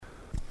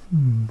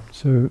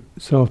So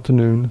this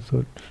afternoon I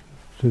thought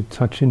to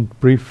touch in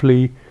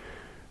briefly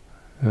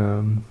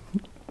on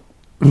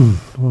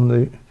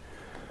the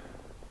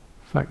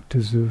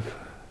factors of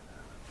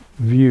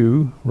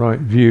view, right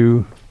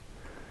view,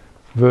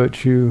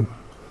 virtue,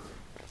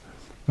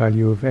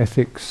 value of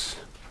ethics,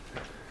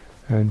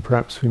 and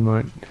perhaps we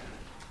might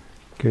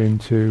get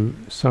into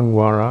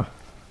samvara,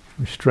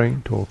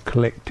 restraint or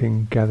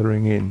collecting,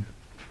 gathering in.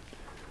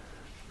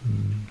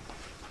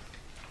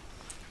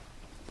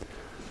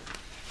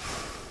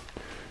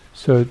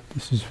 So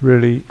this is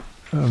really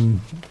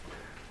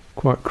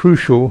quite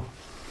crucial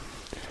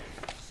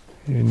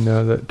in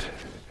that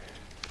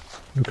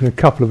looking at a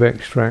couple of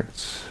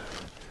extracts.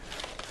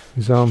 For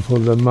example,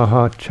 the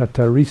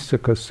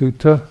Mahachatarisaka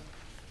Sutta,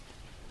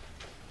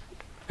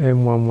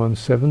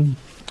 M117,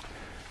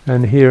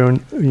 and here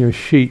on your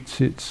sheets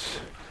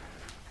it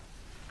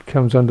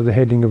comes under the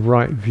heading of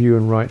right view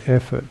and right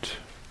effort.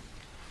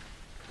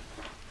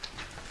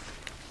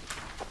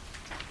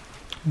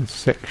 This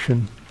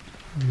section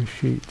on the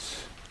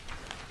sheets.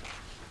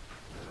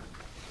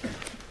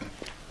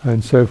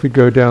 And so if we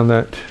go down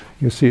that,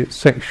 you'll see it's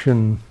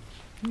section.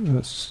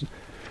 This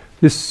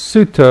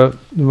sutta,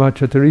 the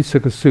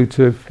Mahachatarisaka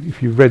Sutta,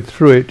 if you've read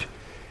through it,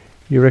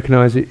 you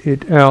recognize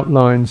it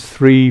outlines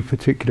three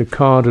particular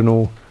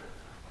cardinal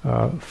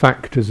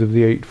factors of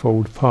the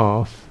Eightfold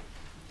Path.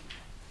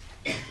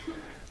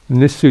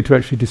 And this sutta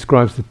actually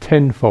describes the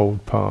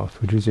Tenfold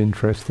Path, which is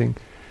interesting,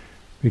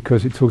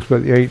 because it talks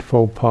about the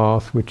Eightfold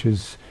Path, which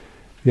is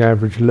the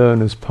average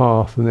learner's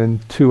path, and then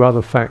two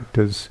other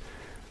factors,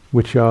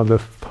 which are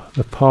the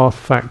path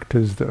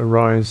factors that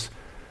arise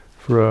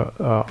for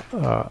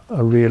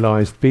a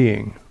realized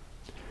being.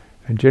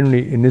 And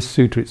generally in this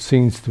sutta it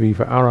seems to be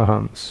for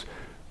arahants,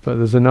 but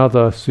there's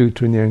another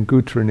sutta in the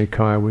Anguttara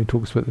Nikaya where it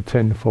talks about the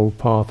Tenfold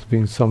Path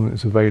being something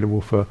that's available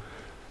for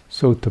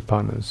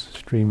sotapannas,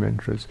 stream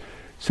enterers.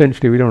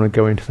 Essentially, we don't want to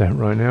go into that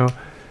right now,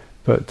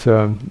 but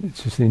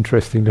it's just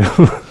interesting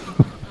to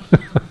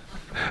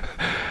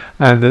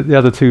and the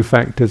other two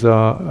factors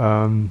are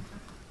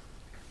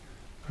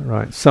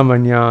right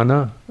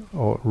samajnana,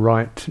 or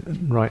right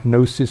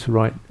gnosis,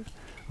 right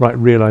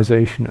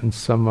realization, and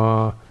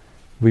sama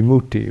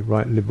vimutti,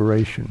 right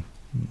liberation.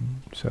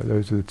 So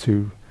those are the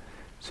two.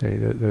 Say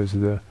that those are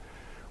the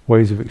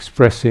ways of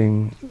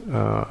expressing,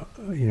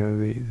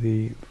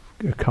 the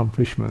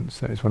accomplishments.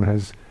 That is, one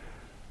has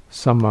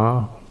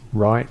sama,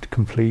 right,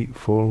 complete,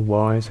 full,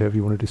 wise, however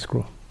you want to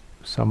describe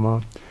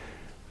sama.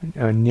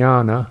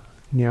 Jnana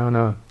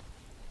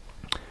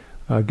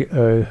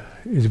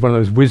is one of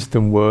those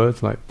wisdom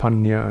words like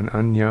panya and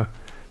anya.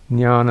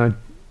 Jnana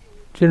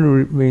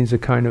generally means a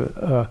kind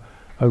of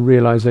a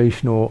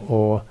realization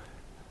or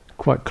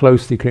quite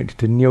closely connected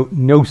to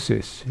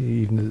gnosis.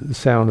 Even the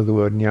sound of the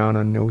word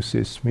jnana,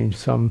 gnosis, means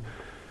some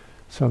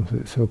sort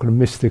of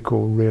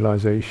mystical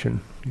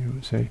realization, you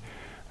would say.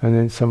 And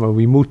then sama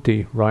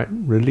vimutti, right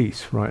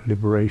release, right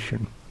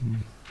liberation.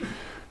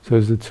 So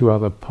those are the two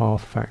other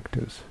path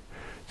factors.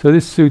 So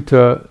this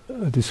sutta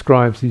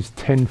describes these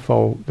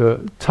tenfold,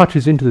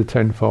 touches into the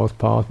tenfold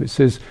path. It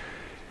says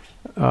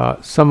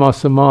sama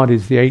samadhi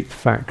is the eighth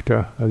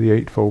factor of the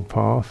Eightfold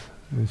Path,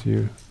 as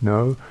you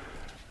know.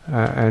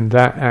 And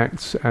that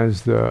acts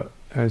as the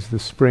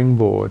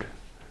springboard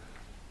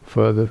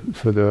for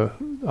the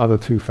other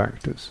two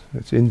factors.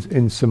 It's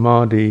in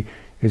samadhi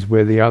is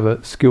where the other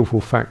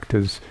skillful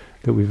factors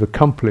that we've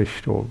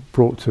accomplished or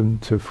brought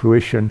to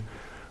fruition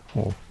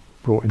or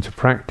brought into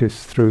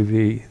practice through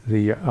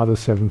the other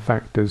seven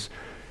factors,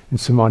 in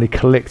samadhi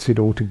collects it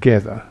all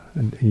together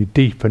and you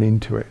deepen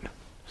into it.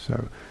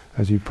 So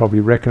as you probably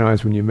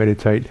recognize when you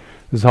meditate,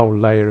 there's a whole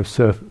layer of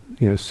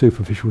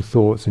superficial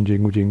thoughts and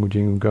jingle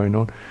going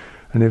on,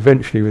 and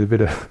eventually with a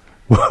bit of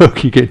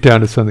work you get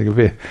down to something a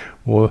bit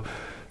more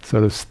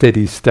sort of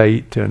steady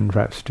state, and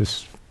perhaps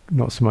just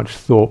not so much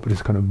thought but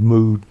just kind of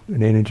mood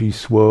and energy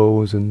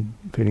swirls, and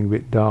feeling a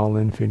bit dull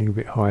and feeling a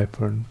bit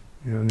hyper, and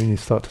then you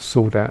start to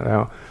sort that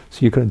out.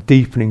 So you're kind of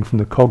deepening from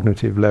the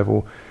cognitive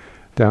level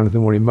down to the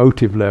more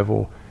emotive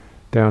level,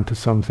 down to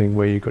something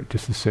where you've got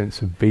just a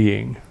sense of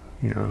being,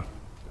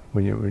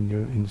 when you're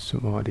in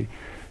samadhi.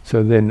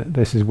 So then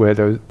this is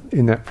where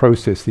in that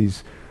process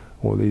these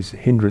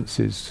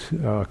hindrances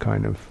are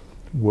kind of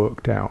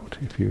worked out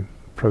if you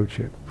approach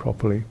it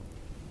properly.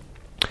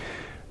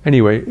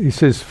 Anyway, he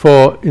says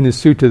in the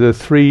sutta the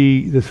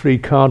three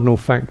cardinal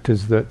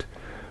factors that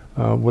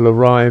will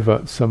arrive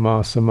at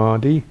sama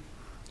samadhi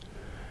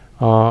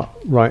are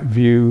right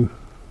view,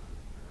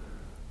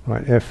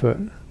 right effort,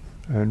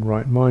 and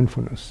right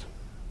mindfulness.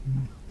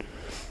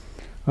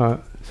 So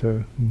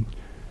a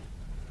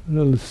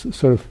little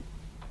sort of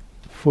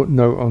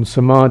footnote on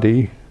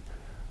samadhi.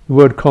 The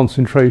word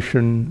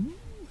concentration,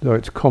 though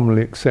it's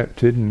commonly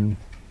accepted and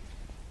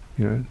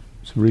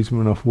it's a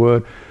reasonable enough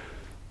word,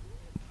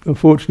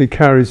 unfortunately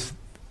carries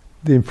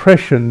the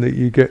impression that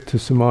you get to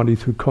samadhi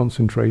through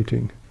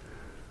concentrating,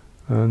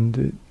 and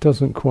it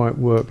doesn't quite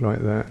work like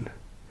that.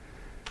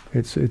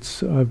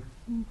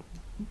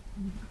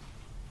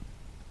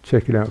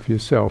 Check it out for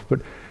yourself,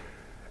 but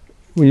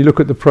when you look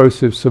at the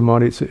process of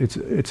samadhi,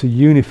 it's a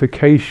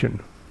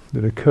unification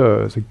that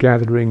occurs, a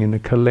gathering and a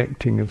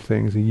collecting of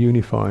things, a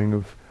unifying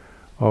of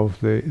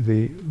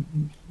the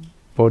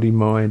body,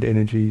 mind,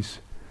 energies.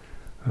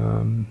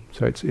 So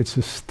it's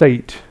a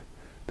state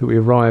that we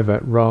arrive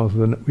at, rather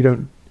than, we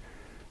don't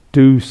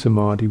do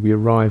samadhi, we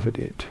arrive at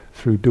it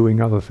through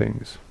doing other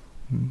things.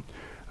 And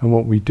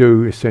what we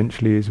do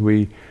essentially is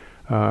we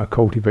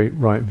cultivate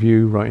right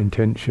view, right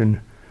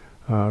intention,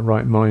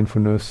 right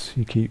mindfulness.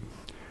 You keep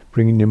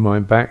bringing your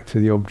mind back to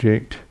the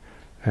object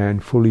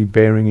and fully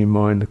bearing in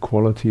mind the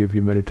quality of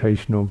your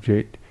meditation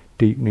object,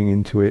 deepening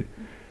into it,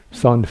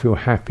 starting to feel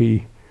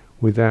happy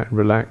with that,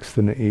 relaxed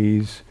and at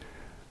ease,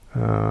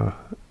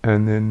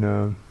 and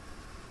then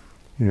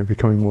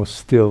becoming more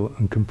still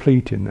and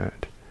complete in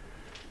that.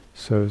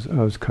 So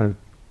I was kind of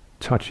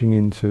touching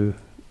into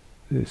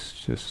this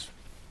just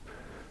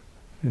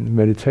in the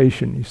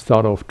meditation. You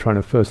start off trying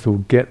to first of all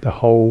get the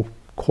whole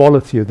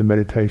quality of the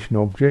meditation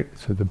object,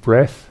 so the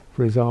breath,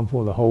 for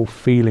example, the whole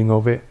feeling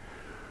of it,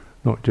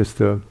 not just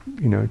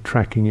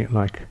tracking it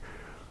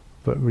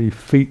but really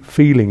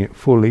feeling it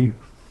fully,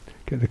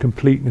 get the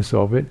completeness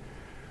of it,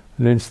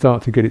 and then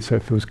start to get it so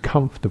it feels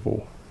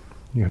comfortable.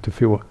 You have to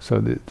feel so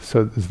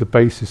there's the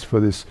basis for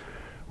this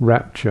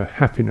rapture,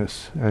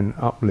 happiness, and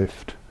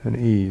uplift and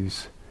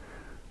ease.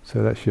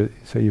 So that's your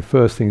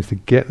first thing is to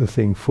get the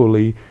thing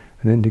fully,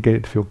 and then to get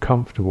it to feel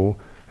comfortable.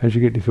 As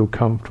you get to feel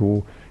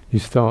comfortable, you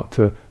start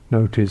to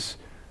notice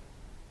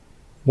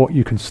what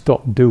you can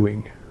stop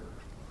doing.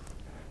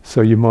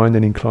 So your mind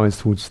then inclines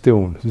towards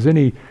stillness. If there's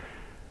any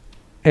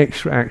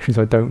extra actions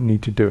I don't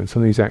need to do, and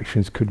some of these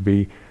actions could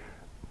be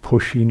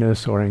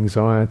pushiness or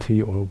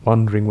anxiety or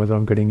wondering whether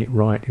I'm getting it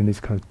right, and this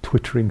kind of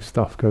twittering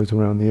stuff goes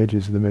around the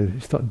edges of the meditation.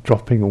 You start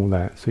dropping all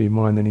that, so your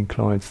mind then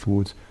inclines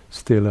towards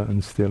stiller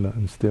and stiller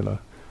and stiller.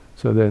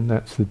 So then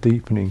that's the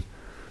deepening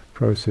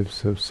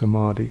process of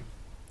samadhi.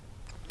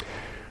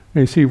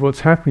 And you see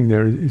what's happening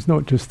there is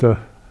not just to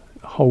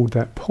hold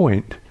that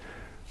point,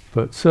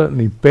 but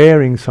certainly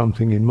bearing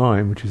something in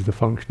mind, which is the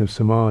function of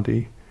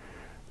samadhi,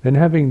 then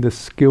having the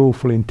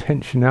skillful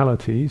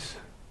intentionalities,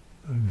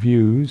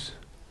 views,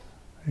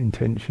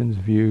 intentions,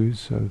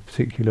 views, a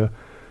particular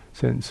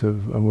sense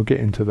of, and we'll get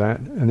into that,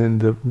 and then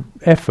the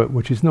effort,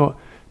 which is not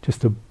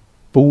just a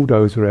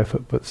bulldozer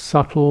effort, but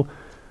subtle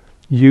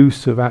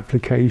use of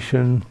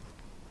application,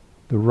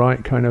 the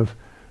right kind of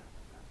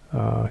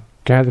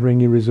gathering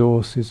your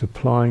resources,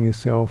 applying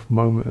yourself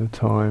moment at a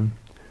time,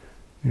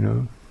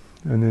 and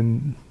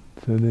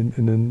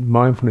then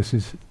mindfulness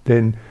is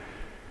then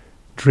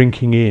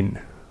drinking in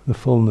the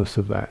fullness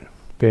of that,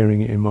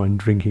 bearing it in mind,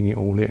 drinking it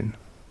all in,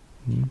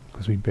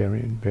 because we bear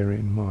it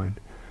in mind.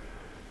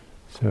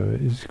 So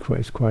it's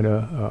quite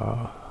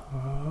a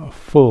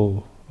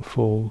full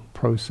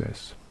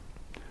process.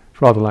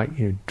 It's rather like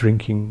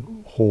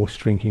horse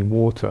drinking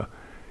water.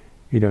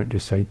 You don't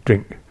just say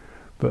drink,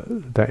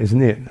 but that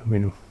isn't it.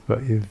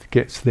 But it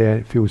gets there,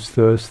 it feels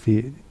thirsty,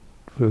 it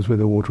feels where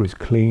the water is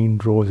clean,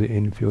 draws it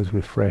in, feels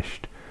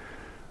refreshed,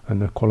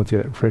 and the quality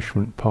of that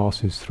refreshment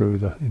passes through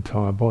the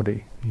entire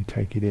body. You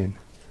take it in.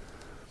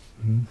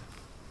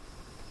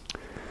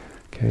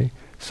 Okay,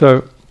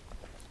 so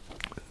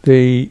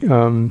the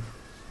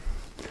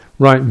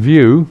right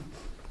view,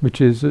 which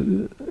is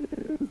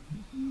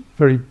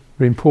very,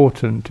 very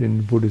important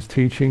in Buddha's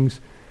teachings,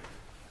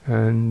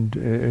 and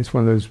it's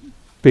one of those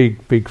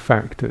big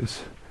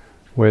factors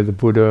where the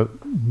Buddha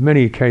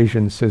many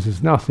occasions says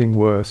there's nothing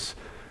worse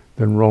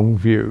than wrong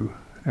view,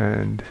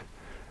 and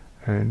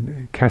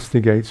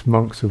castigates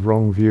monks of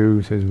wrong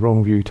view, says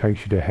wrong view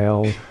takes you to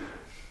hell.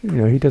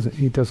 He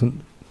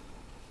doesn't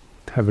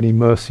have any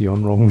mercy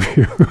on wrong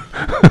view.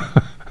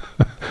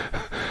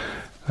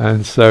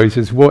 And so he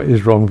says, what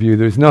is wrong view?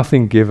 There is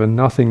nothing given,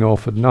 nothing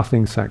offered,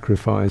 nothing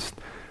sacrificed,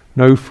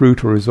 no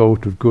fruit or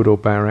result of good or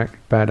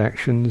bad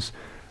actions,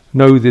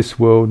 no this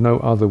world, no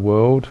other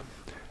world,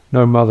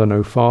 no mother,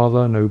 no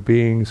father, no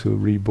beings who are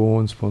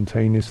reborn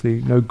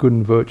spontaneously, no good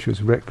and virtuous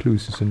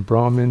recluses and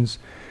Brahmins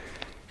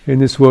in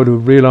this world who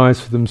realize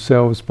for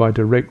themselves by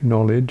direct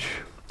knowledge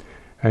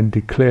and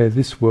declare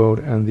this world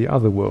and the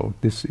other world.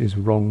 This is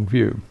wrong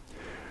view.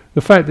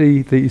 The fact that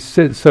he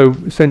said, so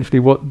essentially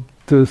what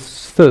the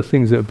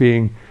things that are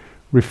being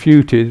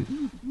refuted,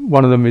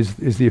 one of them is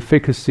the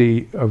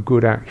efficacy of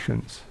good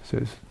actions.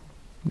 Says,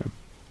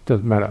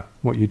 doesn't matter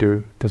what you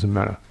do, doesn't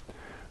matter,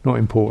 not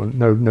important,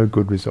 no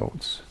good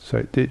results.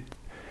 So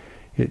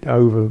it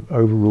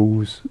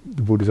overrules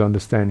the Buddha's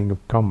understanding of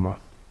karma.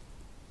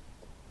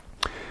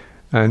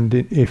 And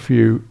if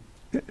you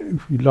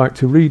like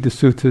to read the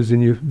suttas,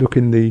 and you look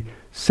in the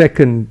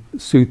second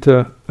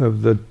sutta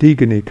of the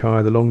Digha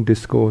Nikaya, the long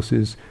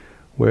discourses,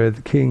 where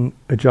the king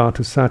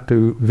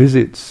Ajatasattu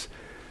visits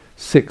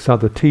 6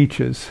 other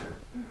teachers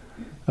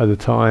at the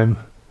time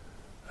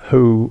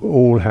who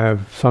all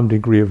have some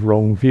degree of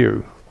wrong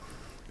view.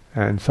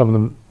 And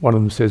one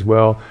of them says,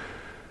 well,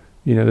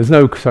 there's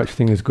no such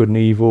thing as good and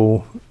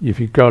evil. If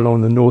you go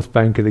along the north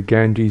bank of the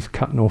Ganges,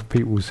 cutting off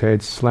people's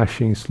heads,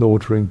 slashing,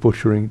 slaughtering,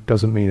 butchering,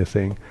 doesn't mean a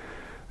thing.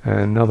 And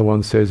another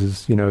one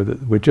says,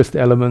 that we're just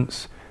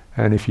elements,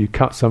 and if you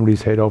cut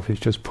somebody's head off, it's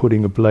just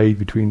putting a blade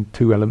between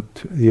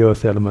the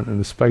earth element and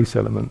the space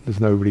element. There's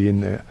nobody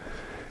in there.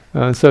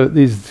 So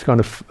these kind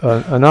of,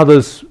 and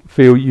others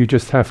feel you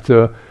just have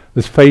to,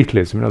 there's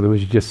fatalism. In other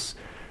words, you just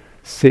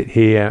sit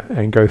here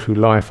and go through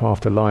life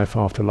after life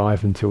after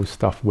life until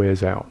stuff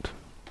wears out.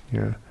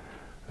 And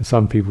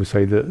some people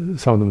say that,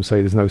 some of them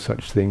say there's no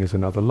such thing as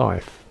another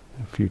life,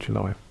 a future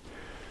life.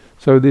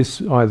 So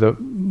this either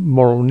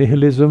moral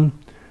nihilism,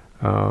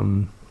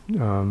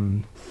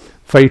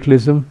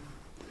 fatalism,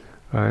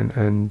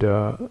 and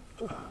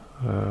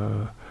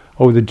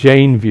the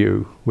Jain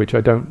view, which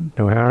I don't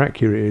know how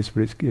accurate it is,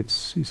 but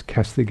it's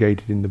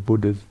castigated in the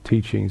Buddha's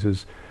teachings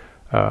as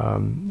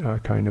a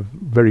kind of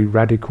very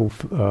radical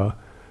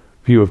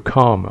view of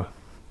karma.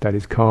 That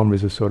is, karma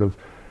is a sort of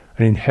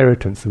an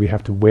inheritance that we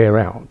have to wear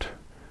out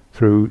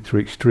through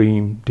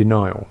extreme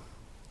denial,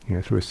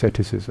 through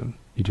asceticism.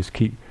 You just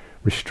keep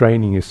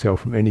restraining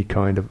yourself from any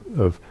kind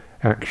of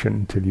action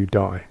until you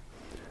die.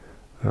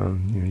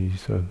 You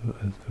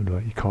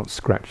can't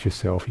scratch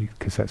yourself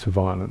because that's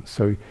violence.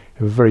 So you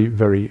have a very,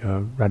 very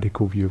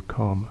radical view of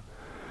karma.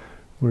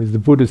 Whereas the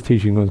Buddha's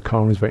teaching on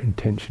karma is about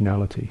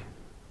intentionality,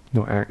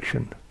 not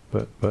action,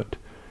 but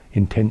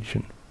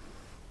intention.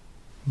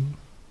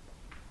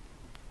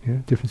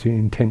 Difference between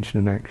intention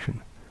and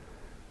action.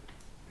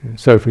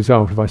 So, for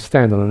example, if I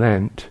stand on an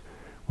ant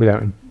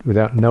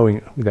without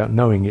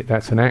knowing it,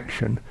 that's an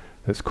action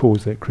that's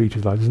caused that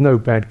creature's life. There's no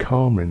bad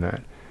karma in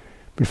that.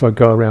 But if I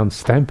go around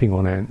stamping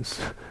on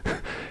ants,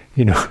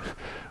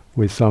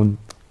 with some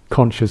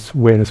conscious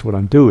awareness of what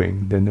I'm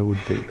doing, then there would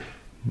be.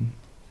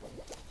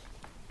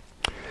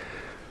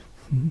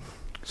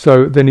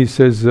 So then he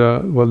says,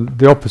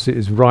 the opposite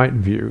is right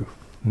view.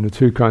 And the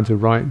two kinds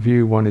of right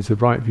view, one is the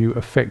right view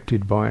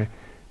affected by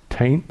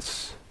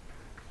taints,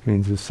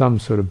 means there's some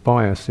sort of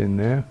bias in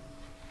there.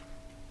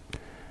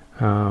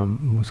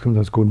 What's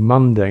sometimes called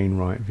mundane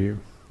right view.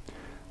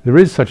 There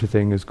is such a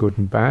thing as good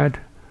and bad.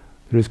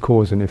 There is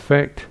cause and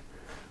effect.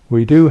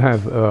 We do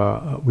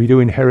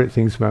inherit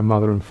things from our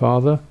mother and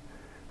father.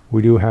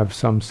 We do have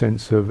some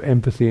sense of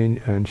empathy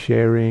and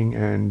sharing,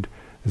 and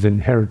there's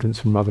inheritance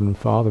from mother and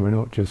father. They're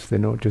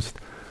not just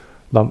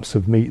lumps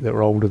of meat that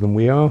are older than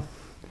we are.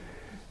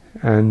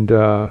 And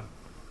there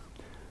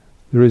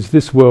is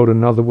this world and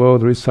another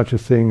world. There is such a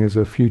thing as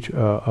a future,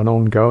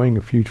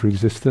 a future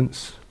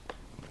existence,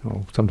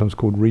 or sometimes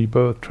called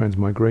rebirth,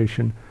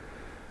 transmigration.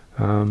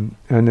 And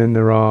then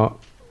there are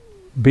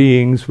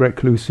beings,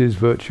 recluses,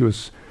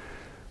 virtuous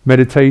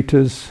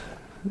meditators,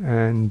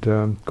 and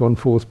gone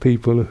forth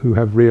people who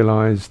have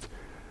realized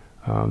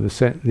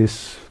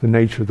the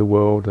nature of the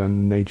world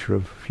and the nature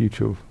of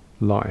future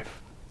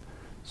life.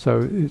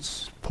 So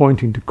it's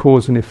pointing to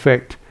cause and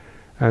effect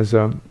as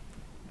a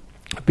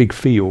big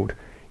field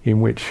in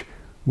which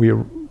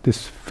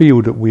this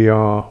field that we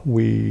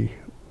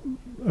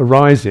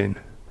arise in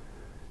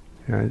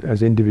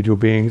as individual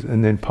beings,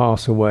 and then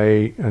pass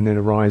away and then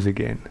arise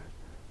again.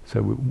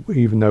 So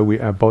even though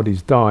our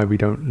bodies die,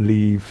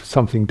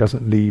 something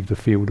doesn't leave the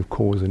field of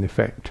cause and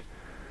effect.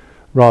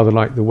 Rather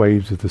like the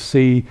waves of the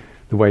sea,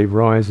 the wave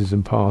rises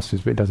and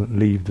passes, but it doesn't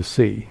leave the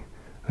sea,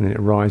 and then it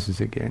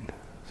rises again.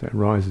 So it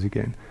rises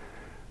again.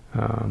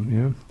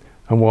 And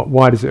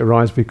why does it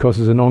arise? Because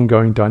there's an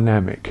ongoing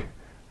dynamic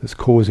that's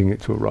causing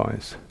it to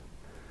arise.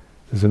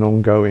 There's an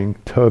ongoing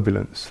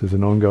turbulence. There's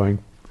an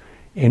ongoing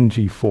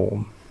energy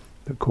form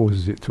that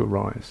causes it to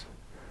arise.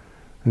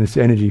 And this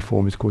energy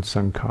form is called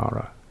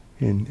sankhara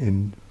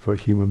for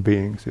human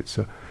beings.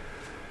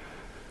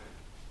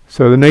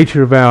 So the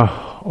nature of our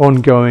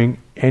ongoing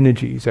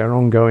energies, our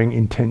ongoing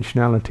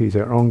intentionalities,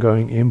 our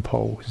ongoing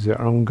impulses,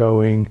 our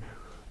ongoing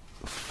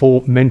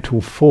mental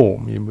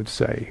form, you would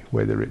say,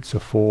 whether it's a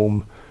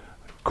form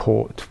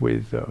caught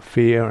with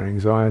fear,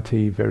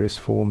 anxiety, various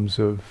forms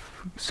of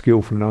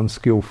skillful and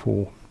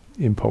unskillful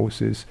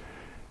impulses,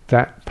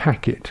 that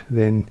packet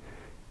then,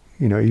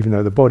 even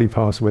though the body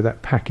passes away,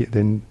 that packet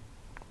then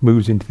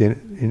moves into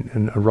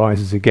and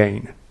arises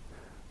again.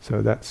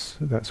 So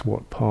that's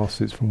what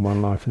passes from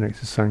one life to the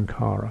next, is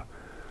sankhara,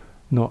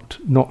 not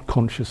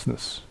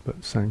consciousness,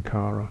 but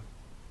sankhara.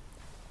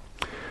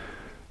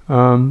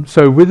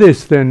 So with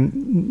this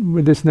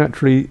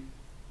naturally,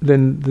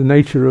 then the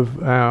nature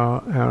of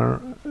our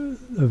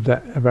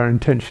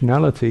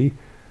intentionality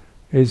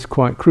is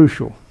quite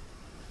crucial.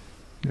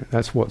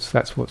 That's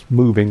what's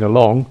moving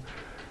along,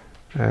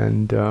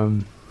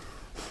 and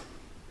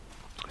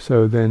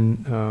so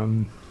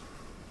then.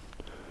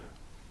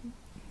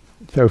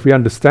 So if we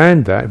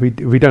understand that,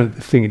 we don't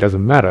think it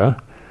doesn't matter,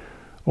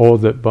 or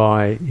that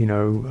by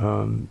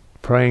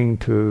praying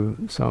to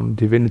some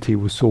divinity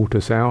will sort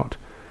us out,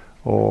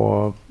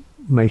 or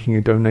making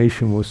a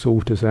donation will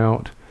sort us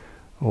out,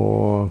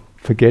 or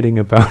forgetting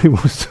about it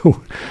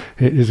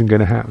it isn't going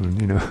to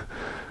happen,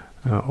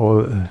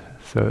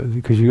 so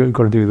because you've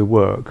got to do the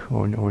work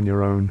on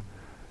your own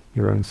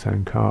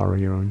sankhara,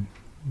 your own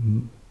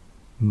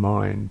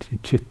mind, your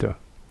citta,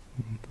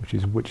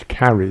 which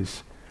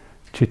carries.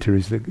 Citta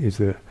is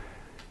the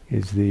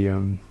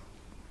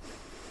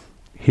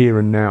here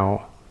and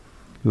now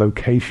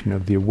location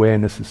of the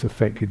awareness that's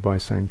affected by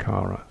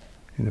sankhara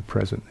in the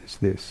present. It's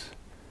this.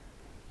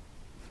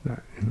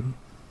 That,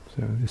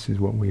 So this is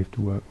what we have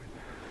to work with.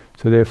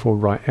 So therefore,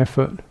 right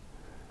effort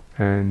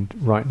and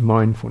right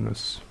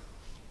mindfulness.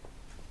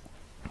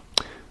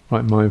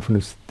 Right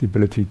mindfulness, the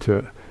ability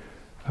to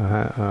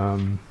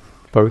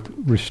both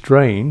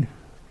restrain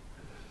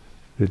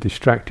the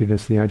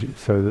distractedness,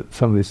 so that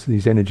some of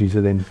these energies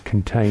are then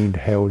contained,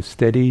 held,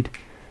 steadied,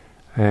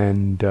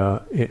 and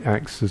it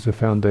acts as a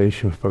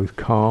foundation for both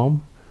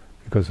calm,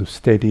 because of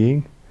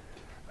steadying,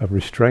 of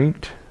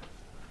restraint.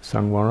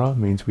 Samvara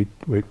means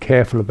we're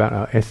careful about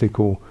our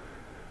ethical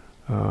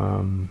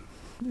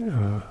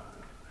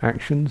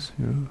actions,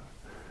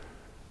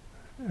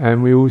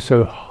 and we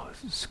also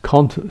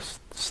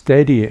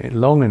steady it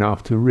long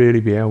enough to really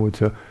be able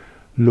to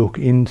look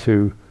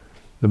into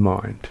the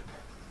mind.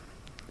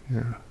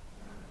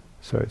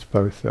 So it's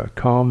both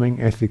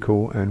calming,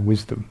 ethical, and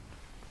wisdom.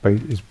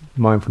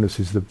 Mindfulness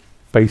is the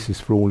basis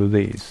for all of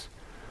these.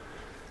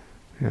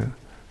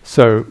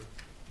 So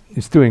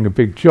it's doing a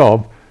big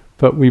job,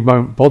 but we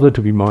won't bother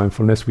to be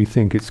mindful unless we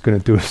think it's going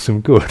to do us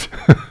some good.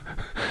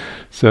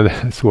 So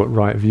that's what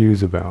right view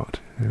is about.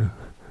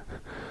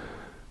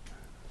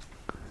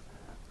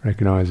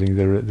 Recognizing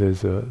there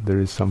is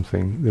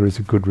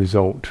a good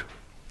result.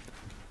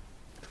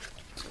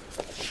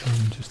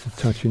 Just to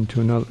touch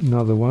into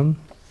another one.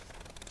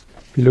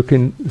 If you look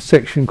in the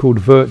section called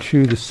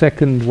Virtue, the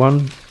second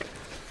one,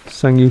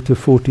 Samyutta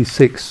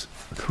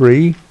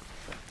 46.3.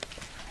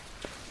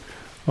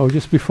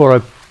 Just before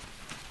I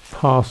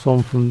pass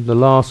on from the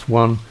last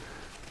one,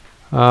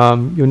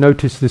 you'll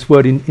notice this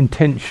word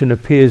intention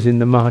appears in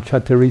the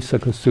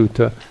Mahachatarisaka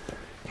Sutta.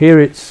 Here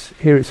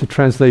it's a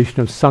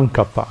translation of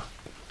sankappa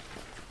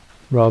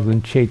rather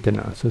than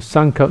cetana. So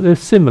sankappa, they're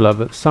similar,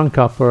 but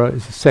sankappa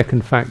is the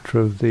second factor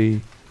of the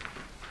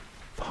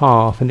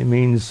path, and it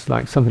means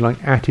like something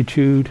like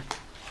attitude,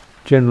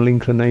 general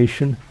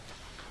inclination,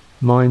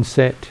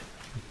 mindset.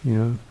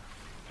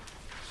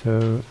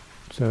 So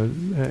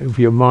if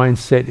your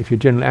mindset, if your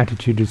general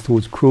attitude is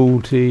towards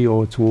cruelty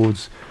or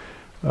towards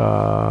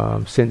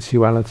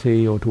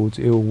sensuality or towards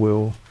ill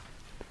will,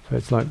 so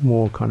it's like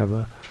more kind of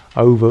a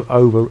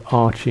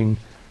overarching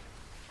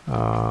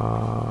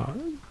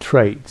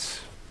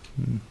traits.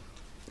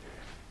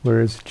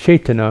 Whereas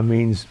cetana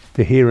means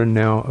the here and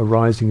now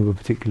arising of a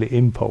particular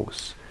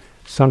impulse.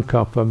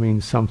 Sankappa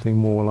means something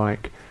more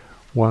like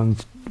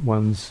one's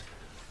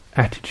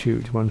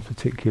attitude, one's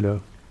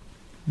particular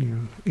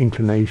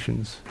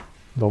inclinations,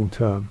 long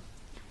term.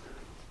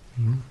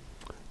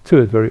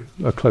 Two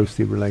are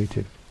closely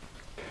related.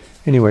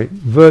 Anyway,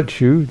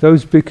 virtue,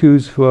 those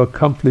bhikkhus who are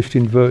accomplished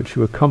in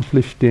virtue,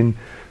 accomplished in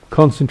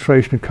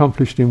concentration,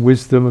 accomplished in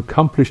wisdom,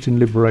 accomplished in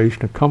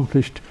liberation,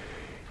 accomplished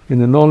in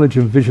the knowledge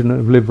and vision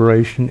of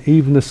liberation,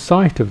 even the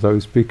sight of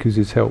those bhikkhus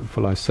is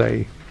helpful, I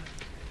say.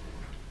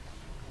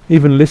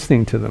 Even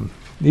listening to them,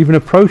 even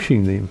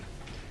approaching them,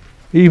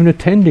 even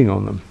attending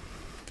on them,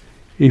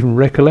 even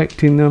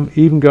recollecting them,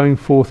 even going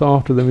forth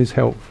after them is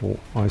helpful,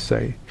 I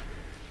say.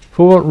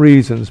 For what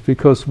reasons?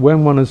 Because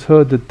when one has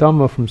heard the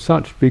Dhamma from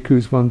such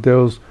bhikkhus, one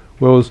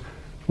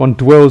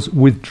dwells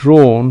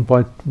withdrawn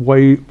by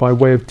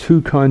way of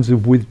two kinds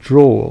of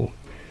withdrawal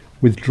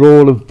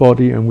of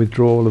body and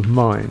withdrawal of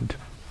mind.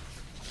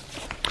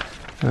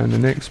 And the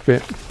next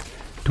bit,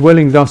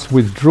 dwelling thus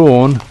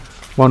withdrawn,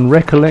 one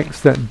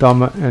recollects that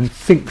Dhamma and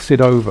thinks it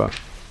over.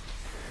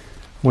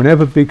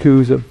 Whenever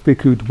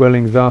bhikkhu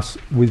dwelling thus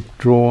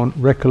withdrawn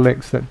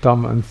recollects that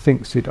Dhamma and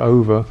thinks it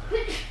over,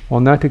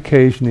 on that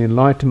occasion the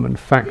enlightenment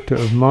factor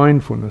of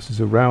mindfulness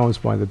is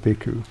aroused by the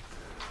bhikkhu.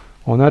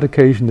 On that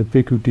occasion the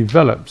bhikkhu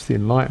develops the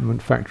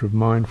enlightenment factor of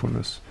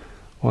mindfulness.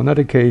 On that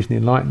occasion the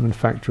enlightenment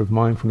factor of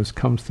mindfulness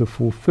comes to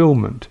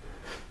fulfillment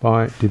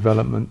by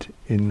development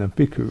in the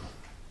bhikkhu.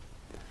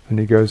 And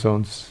he goes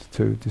on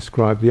to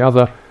describe the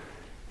other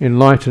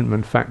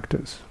enlightenment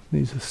factors.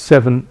 These are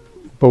 7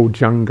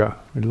 Bojjhanga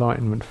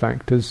enlightenment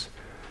factors,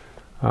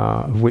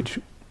 of which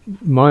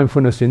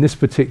mindfulness in this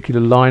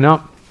particular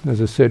lineup,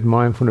 as I said,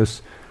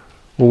 mindfulness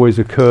always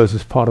occurs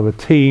as part of a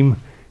team.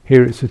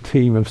 Here it's a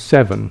team of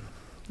 7,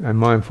 and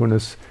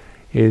mindfulness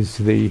is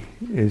the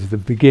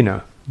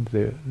beginner.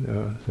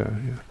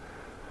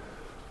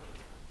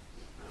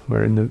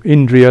 Where in the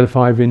Indriya, the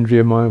 5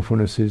 Indriya,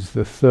 mindfulness is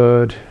the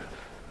 3rd.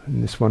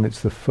 In this one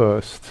it's the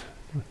 1st.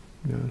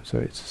 So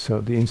it's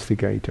the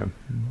instigator.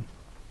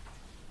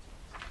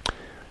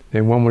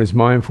 Then one is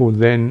mindful,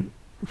 then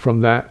from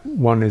that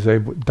one is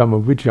able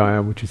Dhamma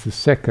Vijaya, which is the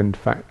 2nd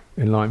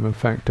enlightenment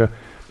factor.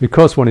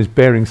 Because one is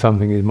bearing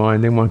something in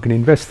mind, then one can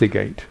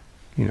investigate.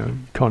 You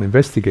can't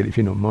investigate if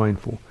you're not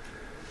mindful.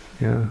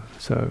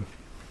 So,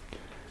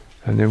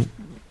 and then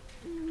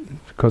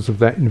because of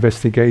that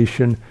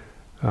investigation,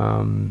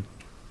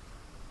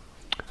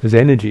 there's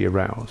energy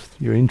aroused.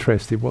 You're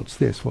interested, what's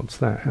this, what's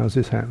that, how's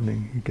this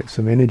happening? You get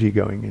some energy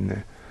going in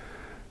there.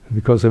 And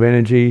because of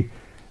energy,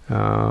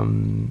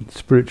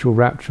 spiritual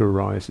rapture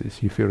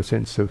arises. You feel a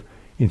sense of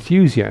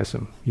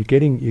enthusiasm. You're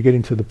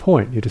getting to the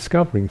point. You're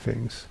discovering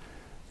things,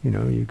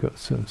 You got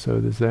so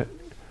there's that.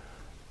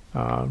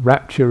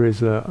 Rapture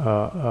is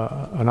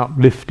an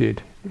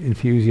uplifted,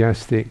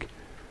 enthusiastic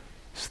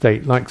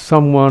state, like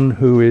someone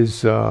who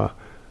is a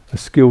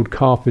skilled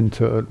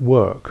carpenter at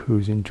work,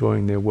 who's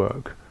enjoying their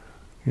work.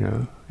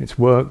 It's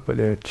work, but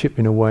they're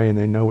chipping away and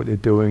they know what they're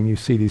doing. You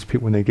see these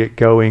people when they get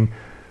going,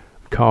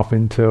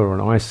 carpenter or an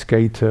ice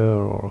skater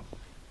or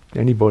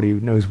anybody who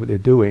knows what they're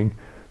doing,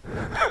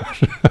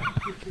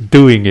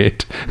 doing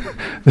it.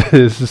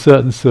 There's a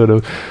certain sort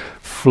of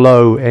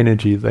flow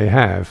energy they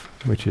have,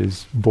 which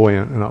is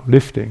buoyant and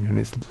uplifting, and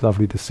it's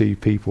lovely to see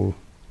people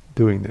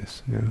doing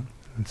this. And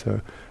so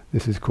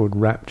this is called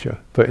rapture.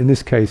 But in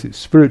this case, it's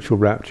spiritual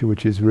rapture,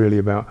 which is really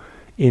about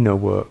inner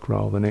work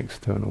rather than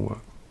external work.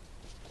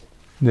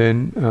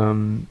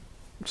 Then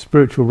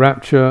spiritual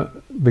rapture,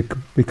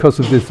 because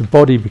of this, the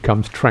body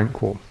becomes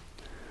tranquil.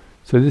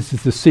 So this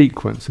is the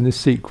sequence, and this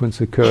sequence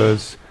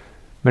occurs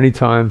many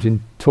times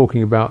in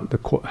talking about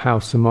how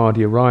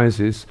samadhi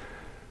arises.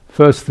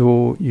 First of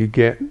all, you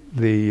get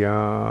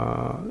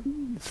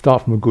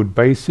start from a good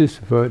basis,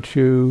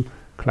 virtue,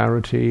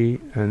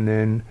 clarity, and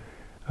then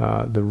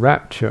the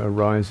rapture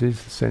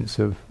arises, the sense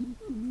of,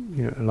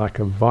 like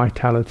a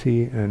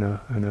vitality and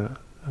a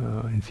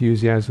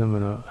enthusiasm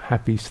and a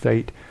happy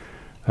state,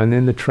 and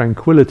then the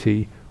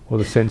tranquility or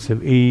the sense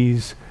of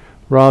ease,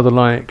 rather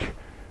like,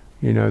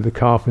 the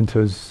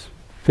carpenter's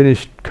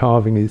finished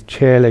carving his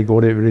chair leg or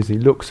whatever it is, he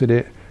looks at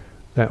it,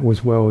 that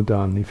was well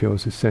done, he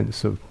feels a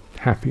sense of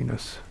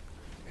happiness.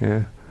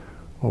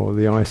 Or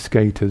the ice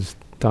skater's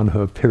done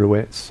her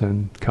pirouettes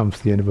and comes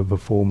to the end of a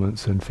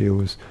performance and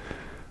feels,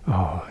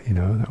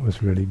 that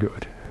was really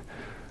good.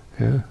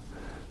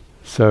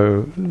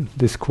 So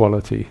this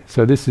quality.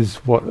 So this is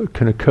what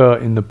can occur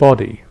in the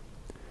body.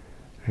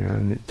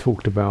 And it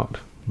talked about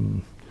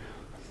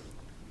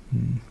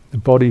the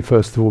body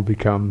first of all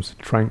becomes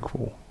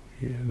tranquil.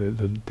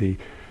 The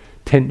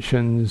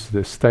tensions,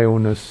 the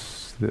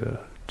staleness, the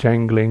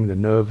jangling, the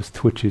nervous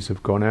twitches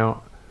have gone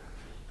out.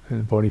 And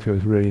the body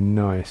feels really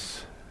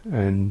nice,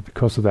 and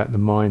because of that, the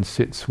mind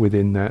sits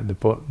within that.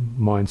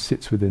 Mind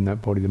sits within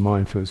that body. The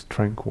mind feels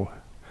tranquil,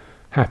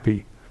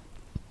 happy,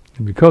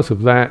 and because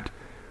of that,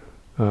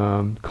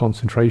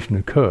 concentration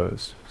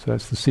occurs. So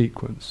that's the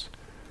sequence.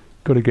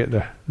 Got to get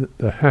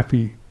the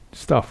happy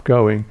stuff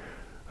going,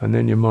 and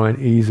then your mind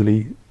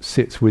easily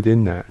sits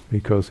within that,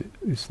 because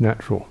it's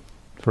natural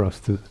for us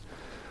to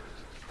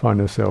find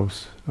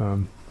ourselves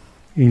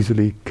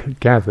easily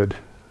gathered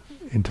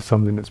into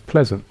something that's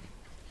pleasant.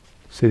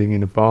 Sitting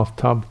in a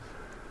bathtub,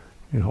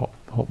 in a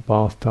hot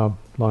bathtub,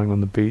 lying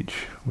on the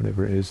beach,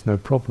 whatever it is, no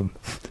problem.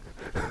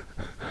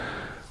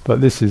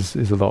 But this is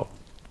a lot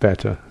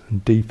better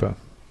and deeper.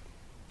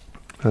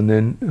 And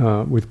then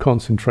with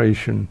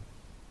concentration,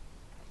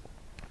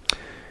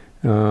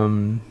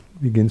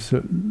 begins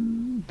to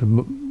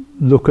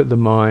look at the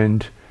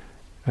mind,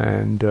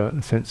 and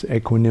a sense of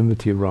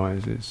equanimity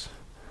arises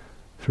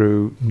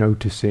through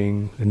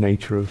noticing the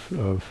nature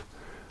of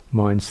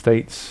mind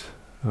states.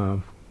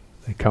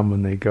 They come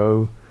and they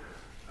go.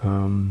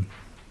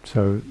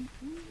 So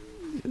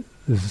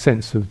there's a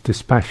sense of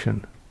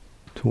dispassion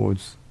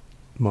towards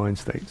mind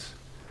states.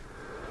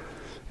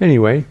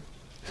 Anyway,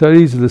 so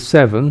these are the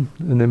 7,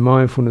 and then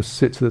mindfulness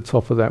sits at the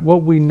top of that.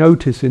 What we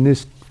notice in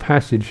this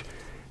passage,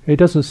 it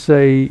doesn't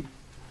say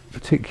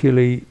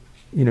particularly,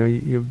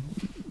 your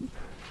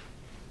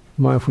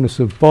mindfulness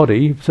of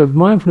body. So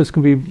mindfulness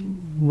can be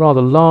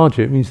rather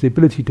larger. It means the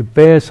ability to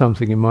bear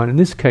something in mind. In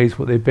this case,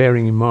 what he's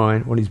bearing in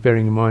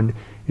mind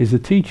is the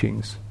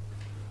teachings,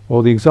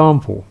 or the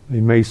example.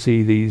 You may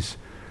see these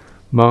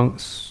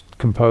monks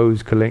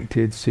composed,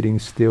 collected, sitting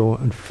still,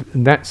 and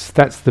that's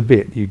the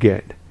bit you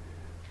get.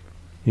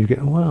 You get,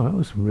 oh, wow, that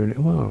was really,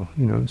 wow,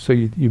 So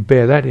you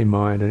bear that in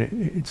mind, and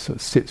it sort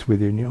of sits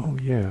with you, and oh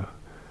yeah,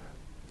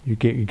 you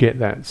get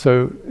that.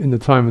 So in the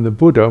time of the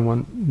Buddha,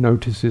 one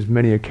notices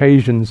many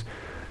occasions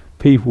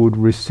people would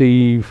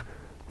receive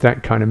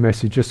that kind of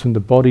message just from the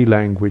body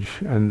language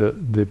and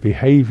the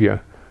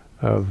behavior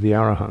of the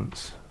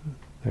arahants.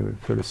 They would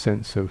feel a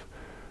sense of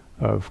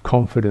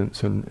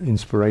confidence and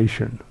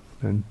inspiration,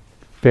 and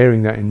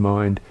bearing that in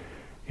mind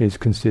is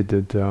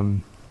considered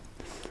a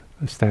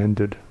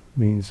standard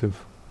means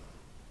of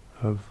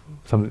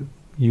some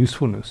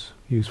usefulness.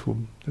 Useful.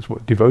 That's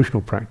what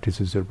devotional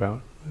practices are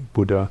about.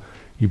 Buddha,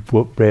 you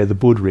bear the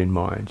Buddha in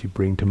mind. You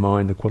bring to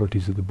mind the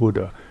qualities of the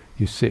Buddha.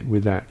 You sit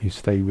with that. You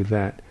stay with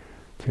that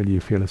till you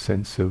feel a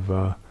sense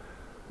of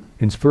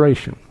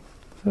inspiration.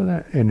 So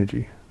that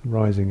energy,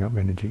 rising up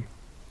energy,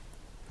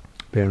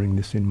 bearing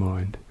this in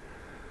mind.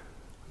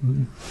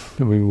 And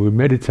we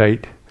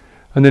meditate,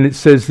 and then it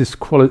says this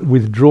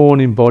withdrawn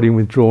in body and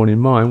withdrawn in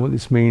mind. What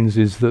this means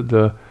is that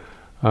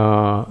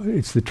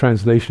it's the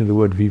translation of the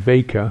word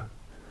viveka.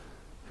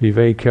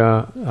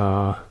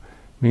 Viveka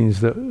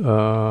means that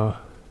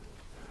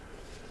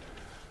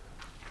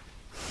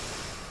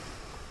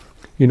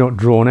you're not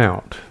drawn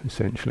out,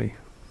 essentially.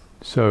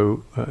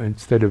 So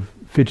instead of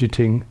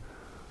fidgeting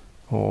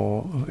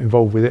or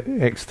involved with it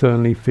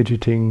externally,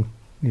 fidgeting,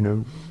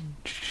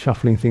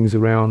 shuffling things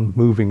around,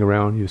 moving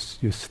around,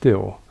 you're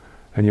still.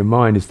 And your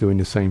mind is doing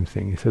the same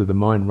thing. Instead of the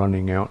mind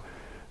running out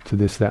to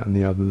this, that and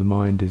the other, the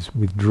mind is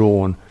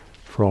withdrawn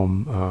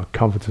from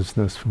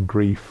covetousness, from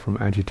grief, from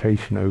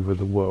agitation over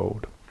the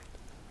world.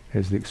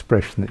 There's the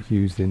expression that's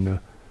used in the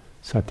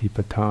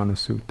Satipatthana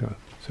Sutta.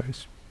 So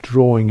it's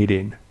drawing it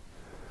in.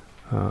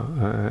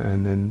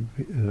 And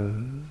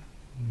then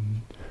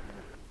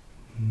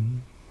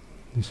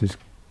this is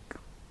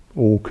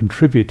all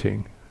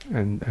contributing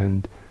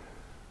and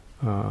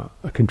a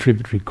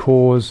contributory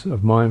cause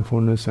of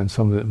mindfulness, and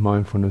something that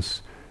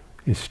mindfulness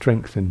is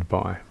strengthened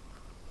by.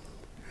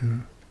 Yeah.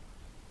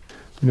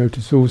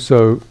 Notice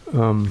also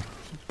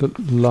the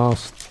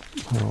last,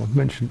 I've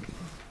mentioned,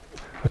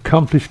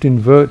 accomplished in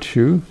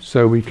virtue,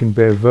 so we can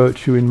bear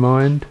virtue in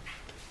mind,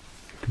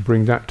 we can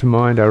bring that to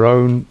mind, our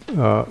own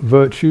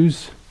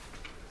virtues,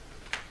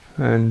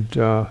 and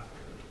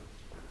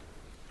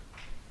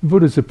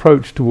Buddha's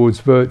approach towards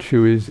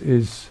virtue is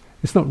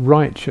it's not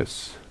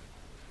righteous,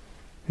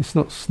 it's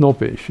not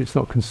snobbish, it's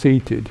not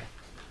conceited.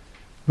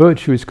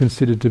 Virtue is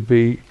considered to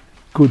be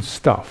good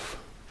stuff.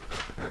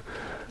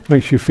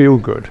 Makes you feel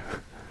good.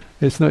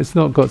 It's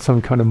not got some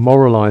kind of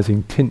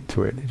moralizing tint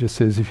to it. It just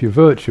says if you're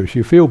virtuous,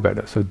 you feel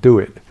better, so do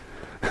it.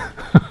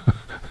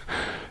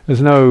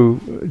 There's no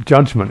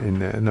judgment in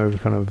there, no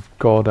kind of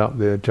God up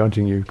there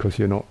judging you because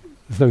you're not.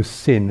 There's no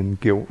sin and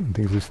guilt and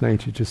things of this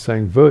nature. Just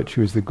saying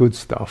virtue is the good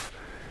stuff,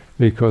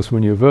 because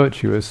when you're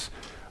virtuous,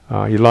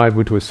 you're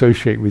liable to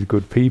associate with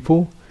good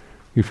people.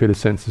 You feel a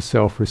sense of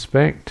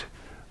self-respect.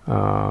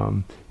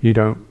 You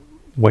don't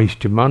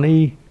waste your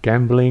money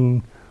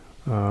gambling,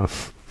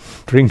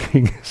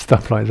 drinking,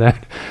 stuff like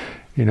that.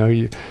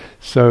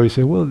 So you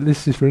say, well,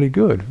 this is really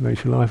good. It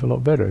makes your life a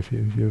lot better if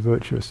you're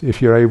virtuous.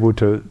 If you're able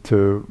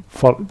to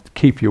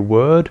keep your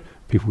word,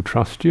 people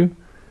trust you.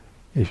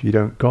 If you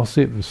don't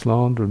gossip and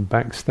slander and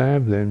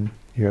backstab, then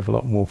you have a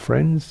lot more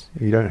friends.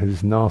 You don't have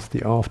this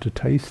nasty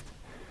aftertaste.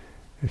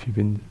 If you've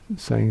been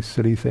saying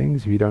silly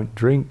things, if you don't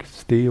drink,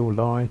 steal,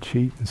 lie,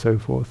 cheat, and so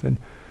forth, then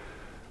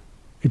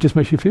it just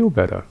makes you feel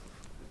better.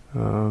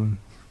 And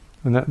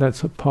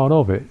that's a part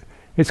of it.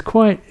 It's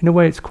quite, in a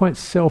way, it's quite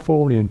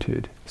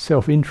self-oriented.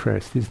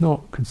 Self-interest is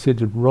not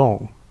considered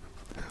wrong.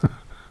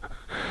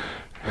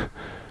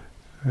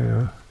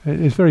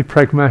 It's very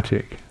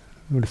pragmatic.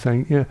 We're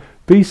saying,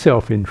 be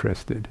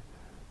self-interested.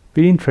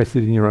 Be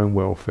interested in your own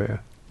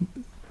welfare.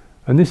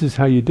 And this is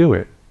how you do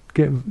it.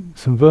 Get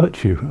some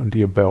virtue under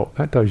your belt.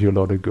 That does you a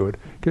lot of good.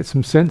 Get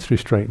some sense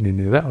restraint in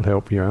there. That'll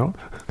help you out.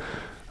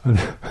 And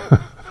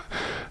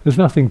there's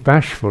nothing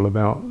bashful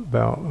about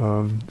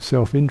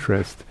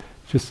self-interest.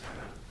 Just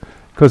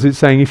because it's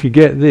saying if you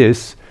get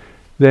this,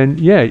 then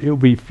it'll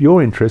be for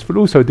your interest, but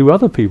also do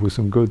other people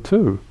some good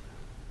too.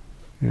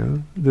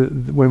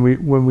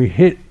 When we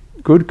hit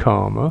good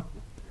karma,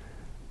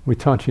 we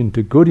touch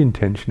into good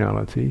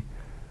intentionality.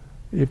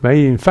 It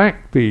may in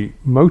fact be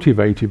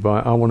motivated by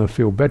I want to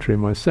feel better in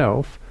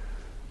myself,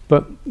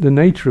 but the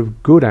nature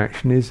of good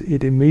action is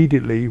it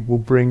immediately will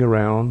bring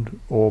around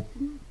or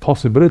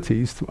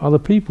possibilities to other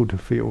people to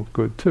feel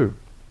good too.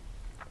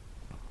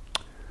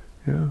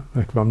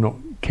 Like if I'm not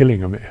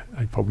killing them,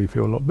 I'd probably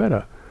feel a lot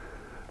better.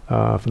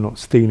 If I'm not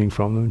stealing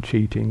from them,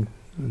 cheating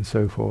and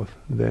so forth,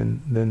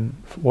 then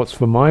what's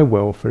for my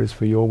welfare is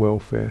for your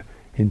welfare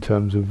in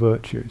terms of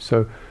virtue.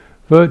 So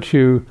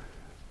virtue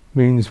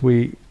means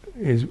we're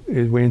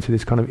into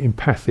this kind of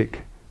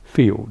empathic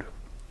field.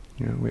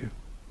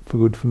 For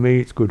good for me,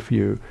 it's good for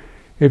you.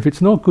 If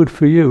it's not good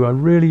for you, I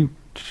really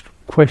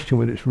question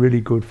whether it's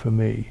really good for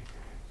me.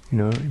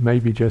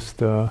 Maybe just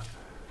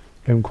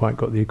haven't quite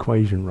got the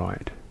equation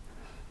right.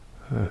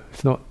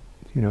 It's not,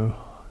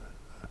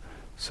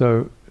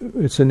 so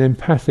it's an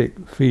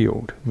empathic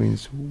field. It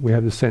means we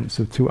have the sense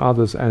of to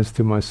others as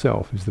to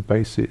myself is the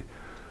basic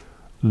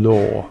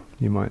law,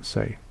 you might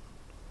say,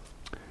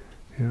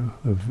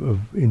 of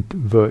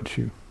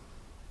virtue.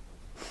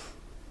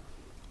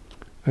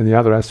 And the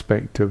other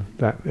aspect of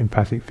that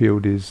empathic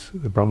field is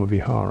the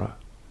Brahmavihara,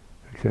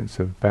 a sense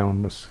of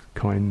boundless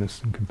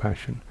kindness and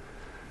compassion.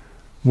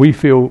 We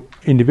feel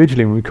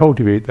individually, when we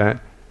cultivate that,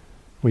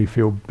 we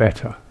feel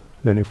better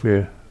than if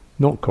we're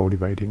not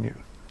cultivating it.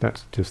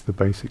 That's just the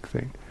basic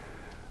thing.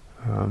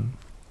 And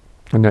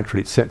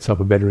naturally it sets up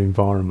a better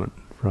environment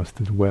for us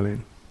to dwell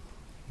in.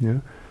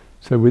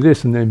 So with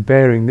this, and then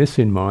bearing this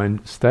in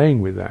mind,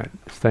 staying with that,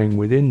 staying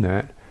within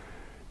that,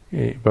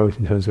 both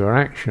in terms of our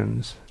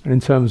actions and in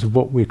terms of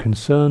what we're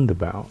concerned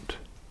about.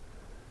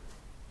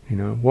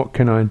 What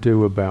can I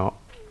do about,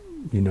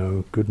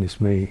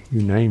 goodness me,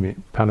 you name it,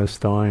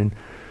 Palestine,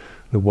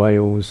 the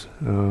whales,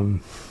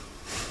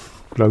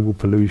 global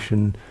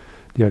pollution,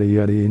 yada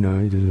yada,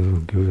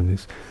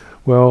 goodness.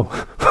 Well,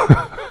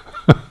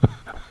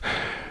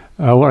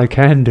 what I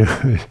can do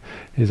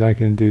is I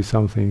can do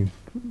something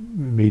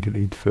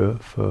immediately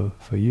for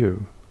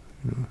you.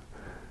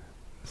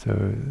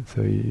 So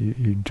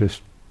you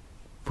just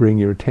bring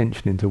your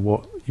attention into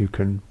what you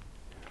can,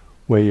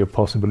 where your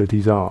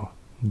possibilities are,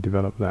 and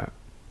develop that.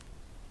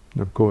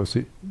 And of course,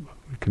 we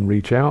can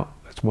reach out.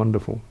 That's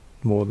wonderful.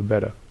 More the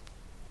better.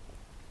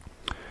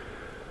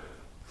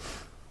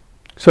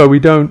 So we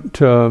don't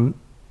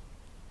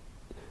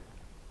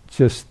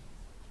just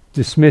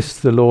dismiss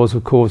the laws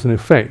of cause and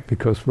effect,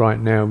 because right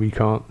now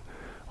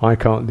I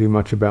can't do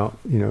much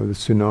about, the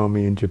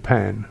tsunami in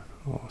Japan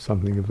or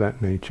something of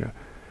that nature.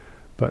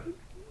 But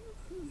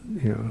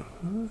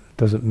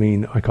doesn't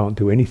mean I can't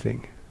do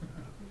anything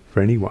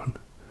for anyone.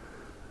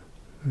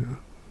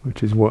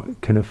 Which is what you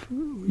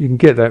can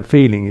get that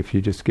feeling if you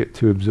just get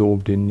too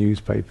absorbed in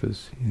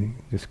newspapers. You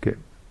just get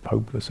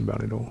hopeless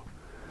about it all.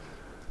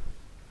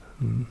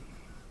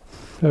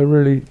 So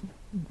really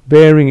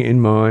bearing it in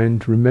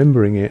mind,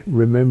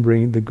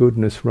 remembering the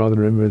goodness rather than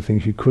remembering the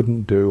things you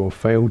couldn't do or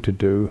failed to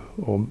do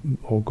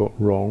or got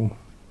wrong.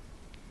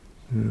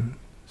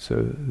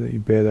 So that you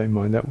bear that in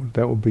mind,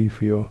 that will be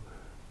for your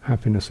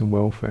happiness and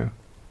welfare.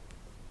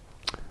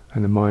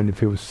 And the mind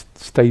feels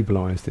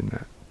stabilized in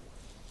that.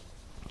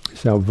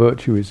 So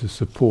virtue is a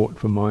support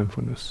for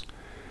mindfulness.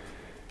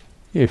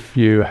 If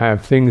you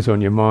have things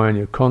on your mind,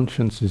 your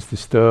conscience is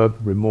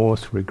disturbed,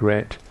 remorse,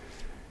 regret,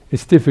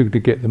 it's difficult to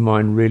get the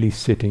mind really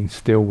sitting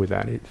still with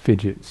that. It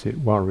fidgets, it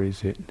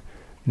worries, it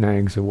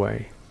nags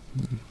away.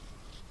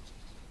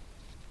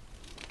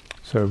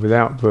 So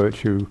without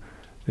virtue,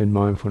 then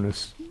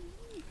mindfulness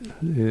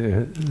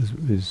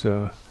is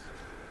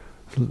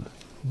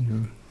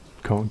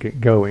can't get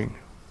going.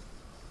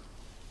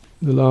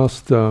 The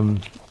last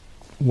one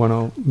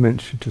I'll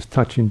mention, just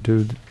touching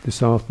to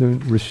this afternoon,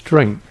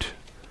 restraint,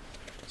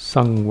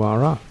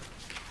 samvara.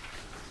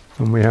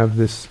 And we have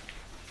this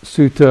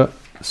sutta,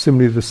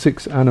 similarly the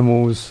 6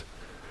 animals,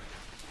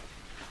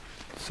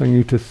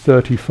 Samyutta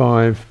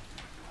 35,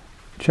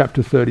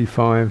 chapter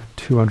 35,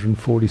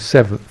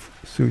 247th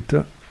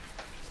sutta.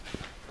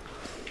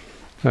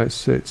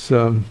 It's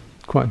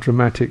quite a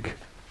dramatic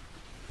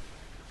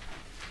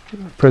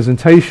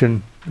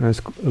presentation, as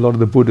a lot of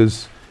the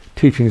Buddha's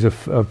teachings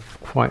are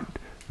quite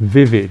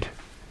vividly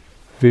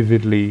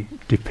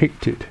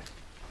depicted.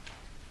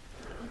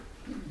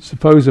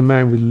 Suppose a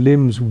man with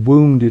limbs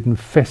wounded and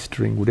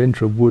festering would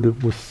enter a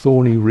wood with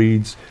thorny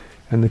reeds,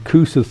 and the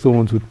kusa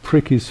thorns would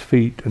prick his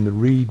feet, and the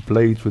reed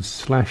blades would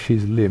slash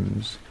his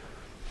limbs.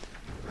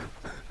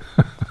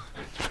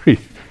 It's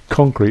pretty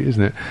concrete,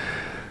 isn't it?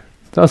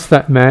 Thus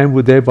that man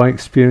would thereby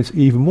experience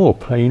even more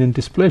pain and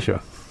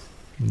displeasure.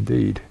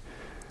 Indeed.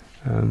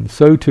 And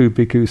so too,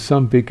 bhikkhu,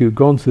 some bhikkhu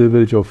gone to the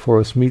village or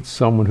forest meets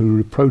someone who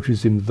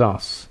reproaches him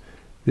thus: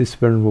 this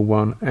venerable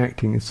one,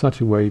 acting in such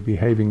a way,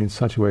 behaving in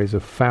such a way, as a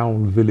foul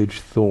village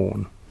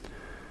thorn.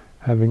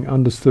 Having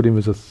understood him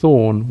as a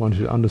thorn, one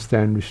should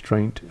understand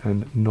restraint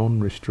and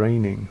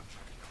non-restraining.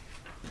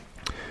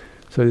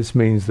 So this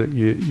means that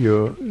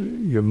your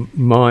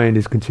mind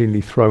is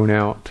continually thrown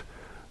out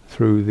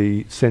through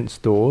the sense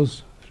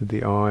doors, through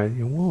the eye,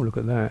 whoa, look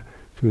at that,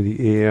 through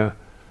the ear,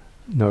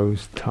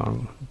 nose,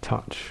 tongue,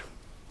 touch.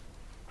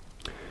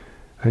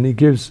 And he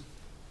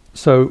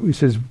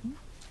says,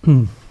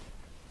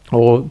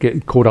 or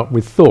get caught up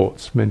with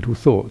thoughts, mental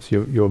thoughts.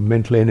 Your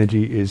mental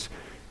energy is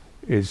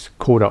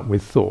caught up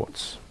with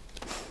thoughts.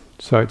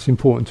 So it's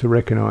important to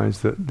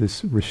recognize that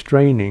this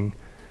restraining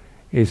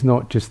is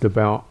not just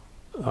about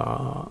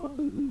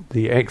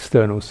the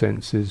external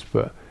senses,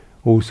 but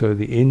also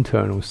the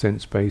internal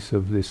sense base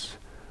of the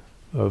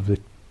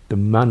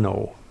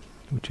mano,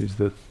 which is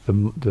the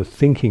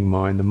thinking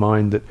mind, the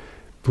mind that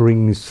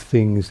brings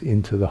things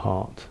into the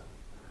heart,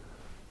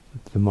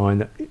 the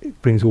mind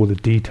that brings all the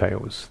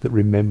details, that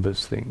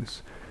remembers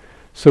things.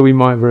 So we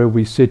might very well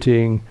be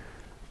sitting,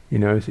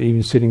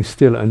 even sitting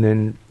still, and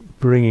then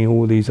bringing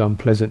all these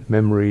unpleasant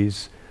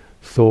memories,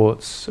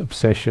 thoughts,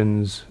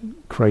 obsessions,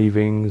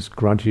 cravings,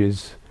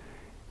 grudges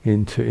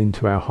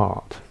into our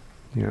heart.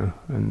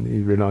 And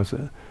you realise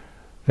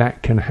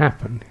that can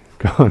happen,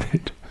 can't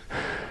it?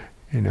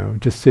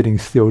 Just sitting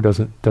still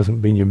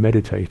doesn't mean you're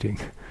meditating.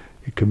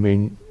 It can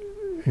mean,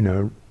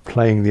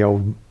 playing the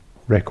old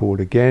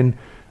record again,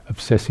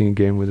 obsessing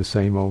again with the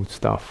same old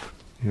stuff.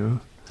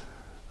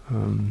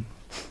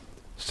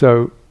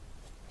 So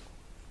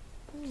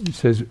it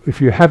says,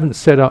 if you haven't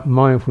set up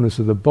mindfulness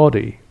of the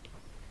body,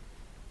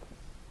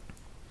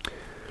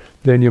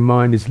 then your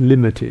mind is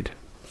limited.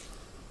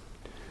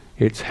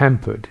 It's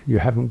hampered. You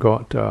haven't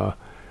got your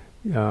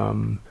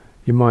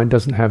mind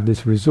doesn't have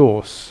this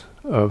resource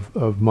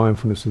of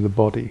mindfulness of the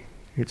body.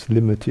 It's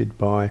limited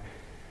by,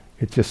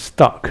 it's just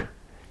stuck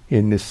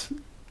in this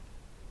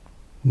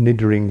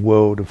niddering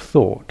world of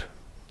thought,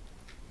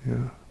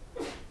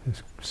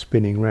 it's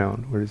spinning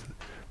round. Whereas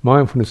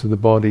mindfulness of the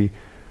body,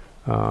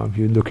 if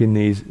you look in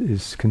these,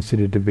 is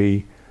considered to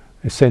be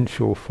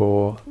essential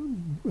for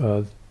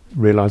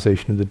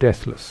realization of the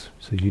deathless.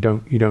 So you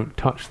don't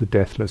touch the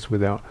deathless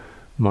without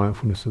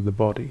mindfulness of the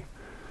body.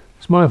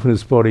 This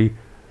mindfulness of the body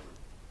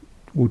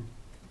will,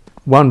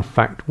 one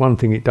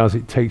thing it does,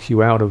 it takes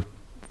you out of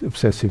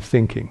obsessive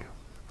thinking.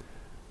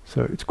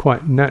 So it's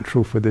quite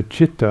natural for the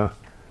citta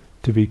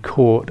to be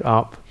caught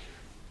up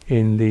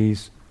in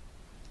these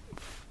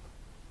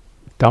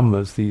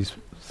dhammas, these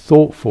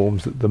thought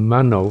forms that the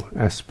mano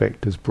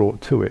aspect has brought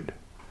to it.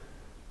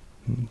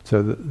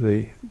 So that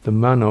the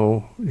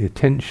mano, the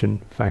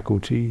attention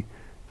faculty,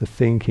 the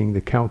thinking,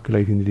 the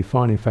calculating, the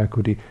defining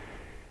faculty,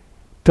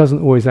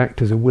 doesn't always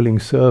act as a willing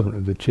servant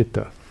of the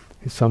citta.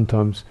 It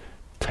sometimes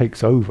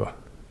takes over.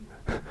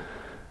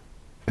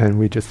 And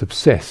we're just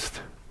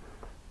obsessed,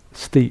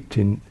 steeped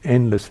in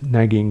endless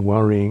nagging,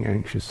 worrying,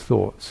 anxious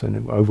thoughts,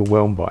 and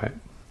overwhelmed by it.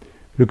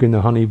 Look in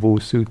the Honey Ball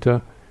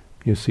Sutta,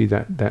 you'll see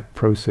that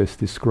process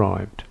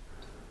described.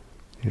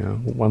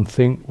 One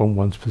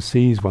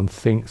perceives, one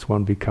thinks,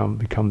 one become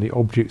the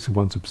objects of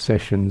one's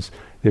obsessions.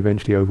 They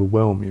eventually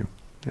overwhelm you,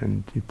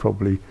 and you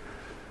probably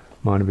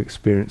might have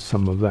experienced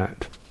some of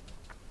that.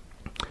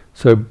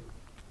 So,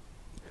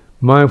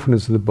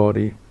 mindfulness of the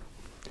body,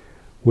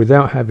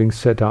 without having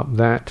set up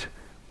that,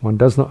 one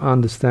does not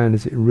understand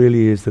as it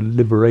really is the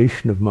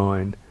liberation of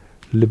mind,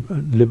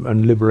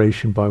 and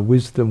liberation by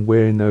wisdom,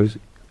 wherein those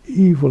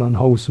evil,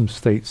 unwholesome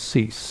states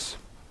cease.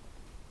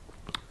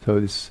 So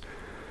this,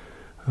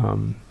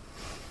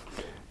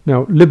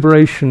 now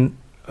liberation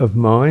of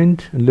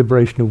mind and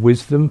liberation of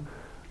wisdom,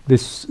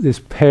 this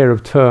pair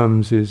of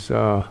terms is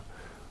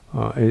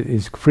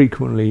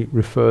frequently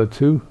referred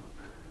to.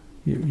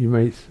 You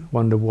may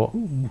wonder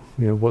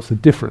what's the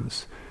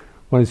difference.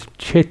 One is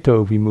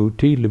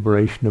Cittaviveka,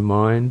 liberation of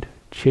mind,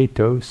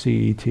 Ceto,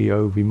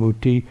 C-E-T-O,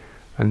 Vimutti,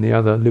 and the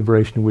other,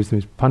 liberation of wisdom,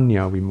 is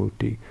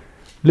Panya-Vimutti.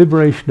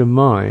 Liberation of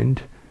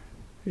mind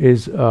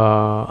is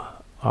more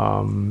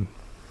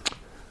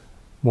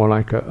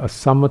like a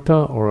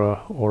samatha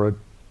or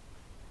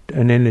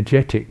an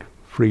energetic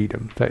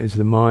freedom. That is,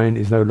 the mind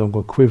is no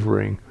longer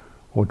quivering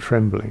or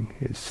trembling.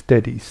 It's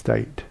steady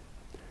state.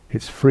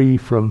 It's free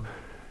from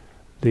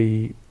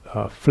the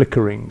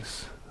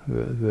flickerings,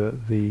 that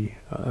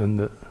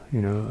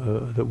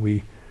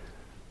we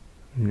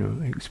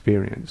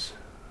experience.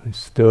 It's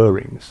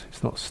stirrings.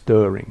 It's not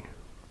stirring.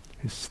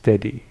 It's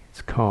steady.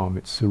 It's calm.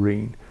 It's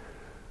serene.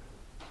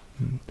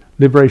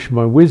 Liberation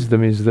by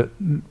wisdom is that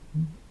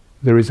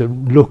there is a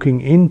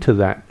looking into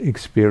that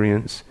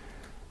experience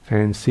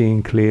and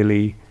seeing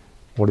clearly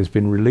what has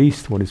been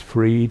released, what is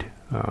freed,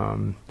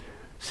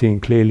 seeing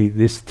clearly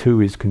this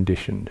too is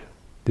conditioned.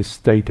 This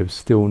state of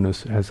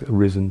stillness has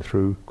arisen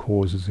through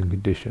causes and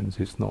conditions.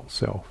 It's not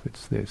self,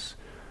 it's this.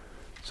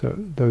 So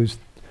those,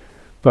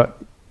 but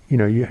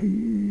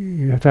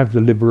you have to have the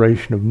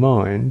liberation of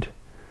mind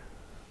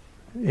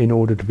in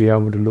order to be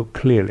able to look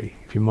clearly.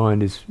 If your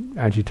mind is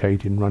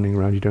agitated and running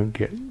around, you don't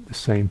get the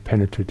same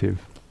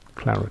penetrative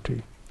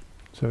clarity.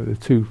 So the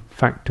two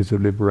factors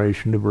of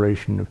liberation of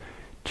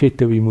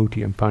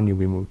Cittaviveka and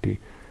Panya-Vimutti.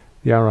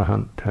 The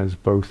Arahant has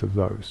both of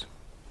those.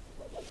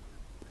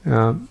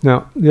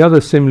 Now, the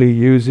other simile he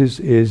uses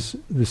is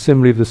the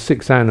simile of the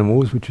 6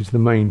 animals, which is the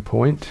main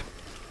point.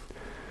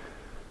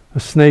 A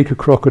snake, a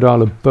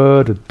crocodile, a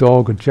bird, a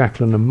dog, a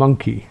jackal and a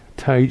monkey,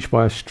 tied each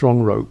by a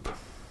strong rope.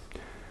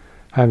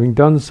 Having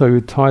done so,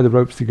 you tie the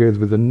ropes together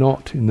with a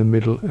knot in the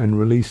middle and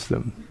release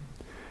them.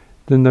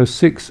 Then those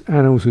 6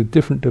 animals with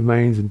different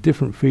domains and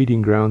different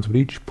feeding grounds would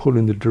each pull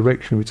in the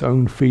direction of its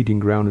own feeding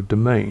ground or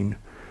domain.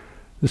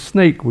 The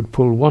snake would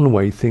pull one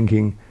way,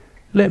 thinking,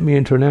 "Let me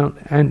enter an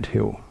ant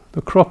hill."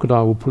 The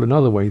crocodile will pull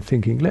another way,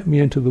 thinking, "Let me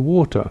enter the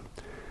water."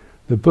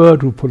 The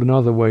bird will pull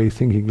another way,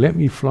 thinking, "Let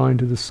me fly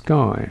into the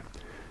sky."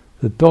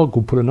 The dog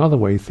will pull another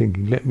way,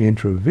 thinking, "Let me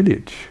enter a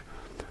village."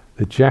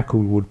 The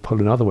jackal would pull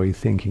another way,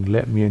 thinking,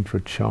 "Let me enter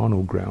a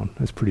charnel ground."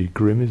 That's pretty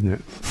grim, isn't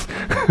it?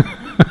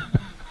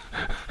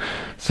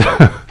 So,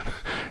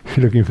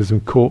 you're looking for some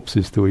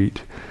corpses to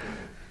eat,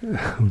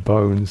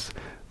 bones.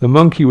 The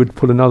monkey would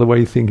pull another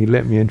way, thinking,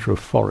 "Let me enter a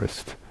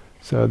forest."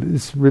 So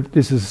this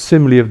is a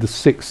simile of the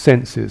 6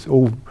 senses,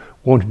 all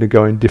wanting to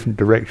go in different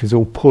directions,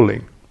 all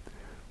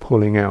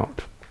pulling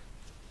out.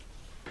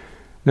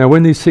 Now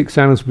when these 6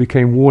 animals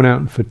became worn out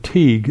and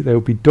fatigued, they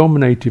would be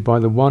dominated by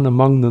the one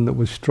among them that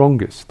was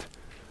strongest.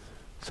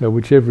 So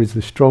whichever is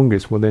the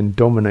strongest will then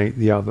dominate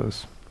the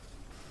others.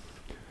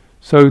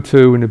 So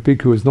too, when a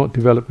bhikkhu has not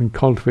developed and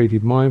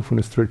cultivated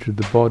mindfulness through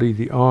the body,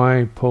 the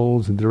eye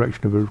pulls in the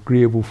direction of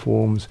agreeable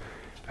forms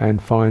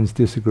and finds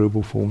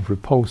disagreeable forms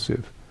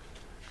repulsive.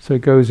 So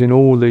it goes in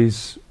all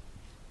these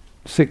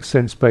 6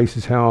 sense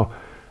spaces, how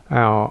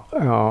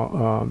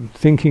our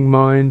thinking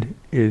mind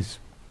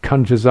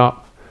conjures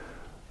up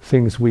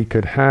things we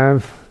could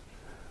have,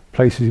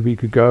 places we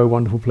could go,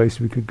 wonderful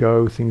places we could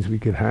go, things we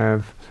could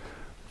have,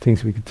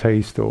 things we could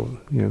taste, or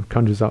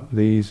conjures up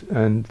these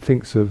and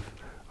thinks of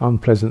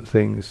unpleasant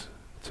things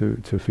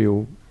to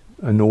feel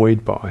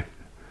annoyed by.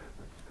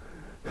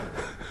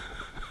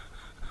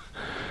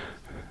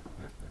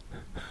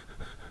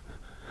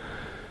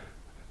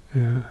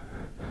 Yeah.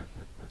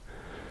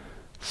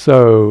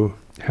 So,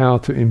 how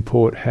to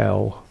import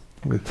hell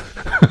with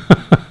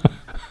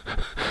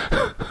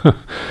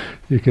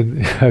you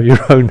can have your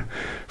own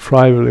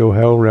private little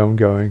hell realm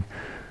going,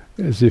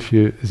 as if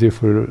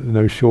there are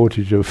no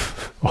shortage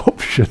of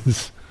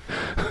options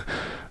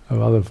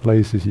of other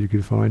places you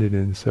could find it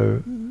in.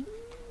 So,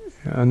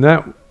 and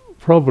that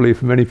probably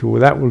for many people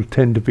that will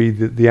tend to be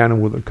the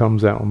animal that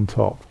comes out on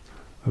top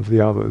of the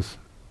others.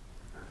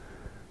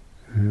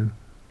 Yeah.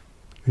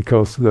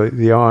 Because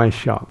the eye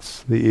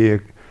shuts, the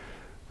ear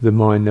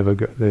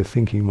the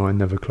thinking mind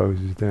never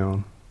closes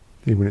down.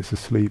 Even when it's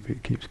asleep,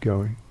 it keeps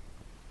going.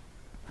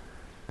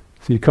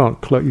 So you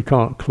can't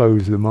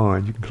close the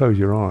mind. You can close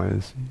your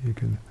eyes. You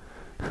can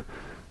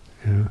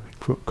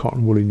put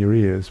cotton wool in your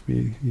ears, but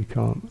you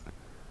can't.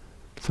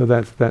 So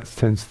that's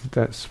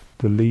the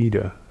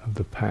leader of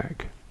the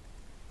pack.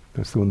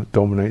 That's the one that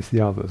dominates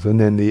the others, and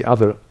then the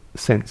other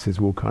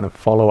senses will kind of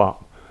follow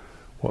up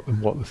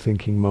what the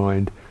thinking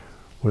mind,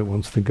 where it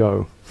wants to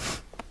go.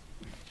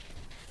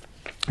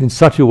 In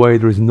such a way,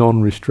 there is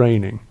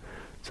non-restraining.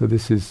 So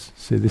this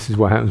is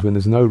what happens when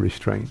there's no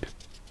restraint.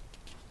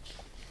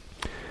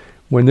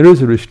 When there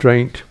is a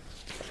restraint,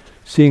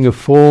 seeing a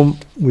form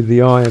with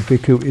the eye of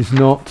bhikkhu is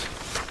not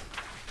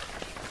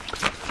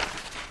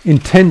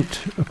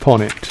intent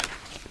upon it,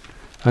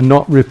 and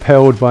not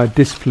repelled by a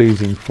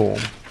displeasing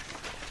form.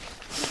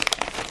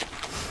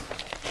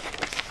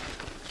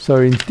 So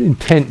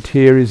intent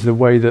here is the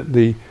way that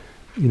the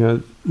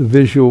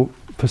visual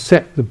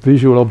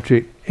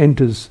object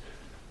enters,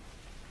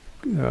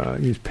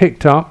 is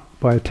picked up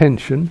by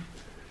attention,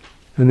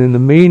 and then the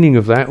meaning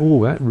of that,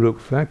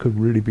 that could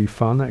really be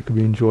fun, that could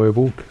be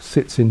enjoyable,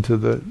 sits in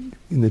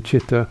the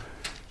citta,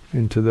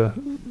 into the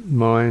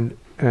mind,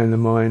 and the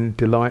mind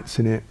delights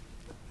in it.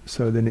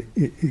 So then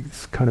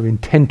it's kind of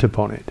intent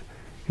upon it.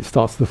 It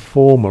starts to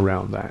form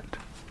around that.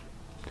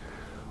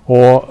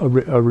 Or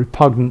a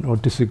repugnant or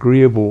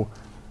disagreeable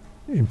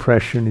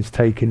impression is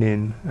taken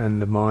in,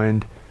 and the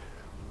mind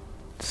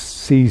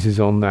seizes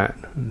on that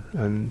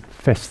and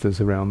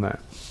festers around that.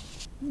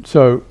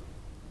 So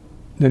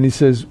then he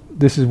says,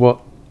 this is what.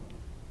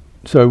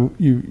 So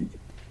you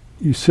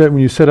said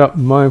when you set up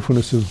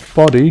mindfulness of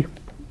body.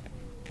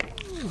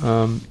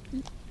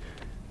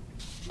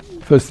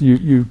 First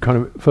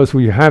of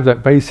all, you have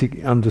that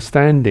basic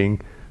understanding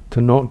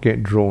to not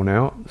get drawn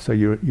out. So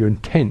your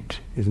intent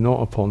is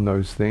not upon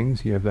those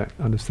things. You have that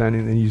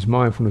understanding, and use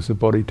mindfulness of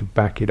body to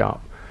back it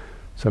up.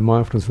 So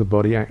mindfulness of the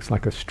body acts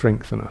like a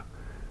strengthener.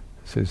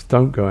 It says,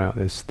 don't go out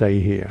there,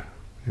 stay here.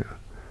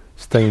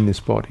 Stay in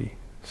this body.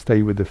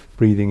 Stay with the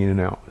breathing in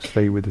and out.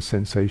 Stay with the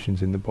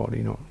sensations in the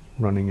body, not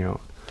running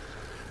out.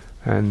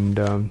 And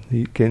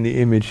again, the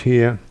image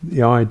here,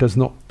 the eye does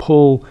not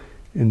pull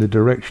in the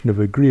direction of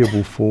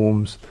agreeable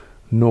forms,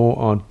 nor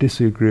are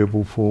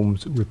disagreeable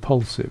forms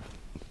repulsive,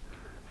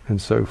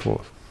 and so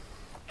forth.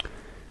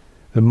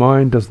 The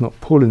mind does not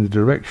pull in the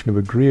direction of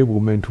agreeable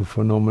mental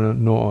phenomena,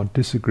 nor are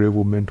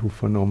disagreeable mental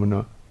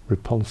phenomena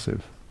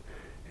repulsive.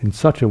 In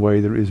such a way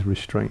there is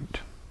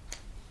restraint.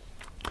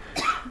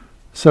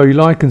 So he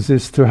likens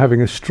this to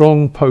having a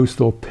strong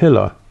post or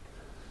pillar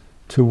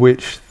to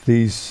which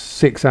these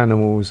 6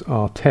 animals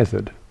are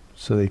tethered,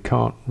 so they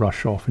can't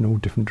rush off in all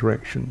different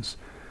directions.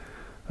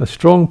 A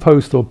strong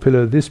post or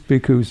pillar, this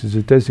bhikkhus, is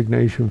a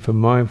designation for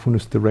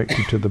mindfulness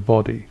directed to the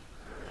body.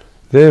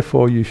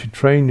 Therefore you should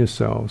train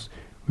yourselves.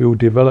 We will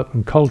develop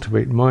and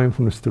cultivate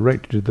mindfulness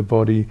directed to the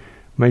body,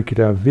 make it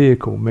our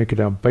vehicle, make it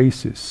our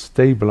basis,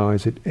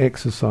 stabilize it,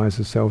 exercise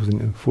ourselves in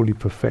it, and fully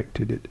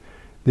perfected it.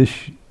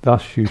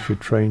 Thus you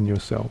should train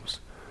yourselves.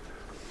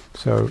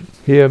 So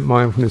here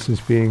mindfulness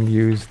is being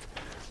used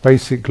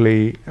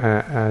basically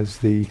as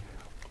the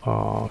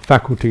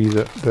faculty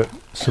that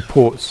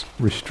supports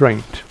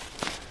restraint,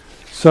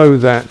 so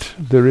that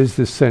there is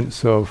this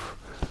sense of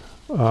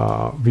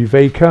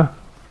viveka,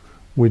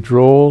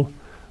 withdrawal,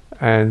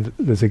 and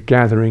there's a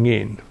gathering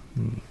in.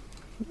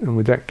 And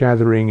with that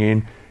gathering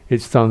in,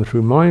 it's done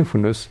through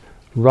mindfulness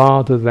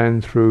rather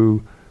than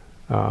through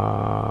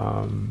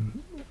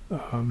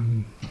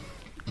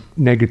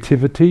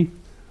negativity,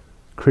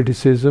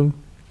 criticism,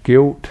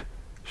 guilt,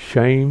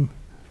 shame,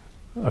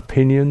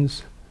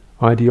 opinions,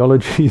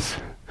 ideologies.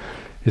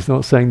 It's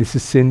not saying this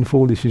is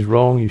sinful, this is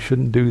wrong, you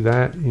shouldn't do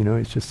that.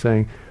 It's just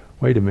saying,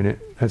 wait a minute,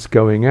 that's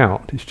going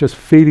out. It's just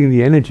feeling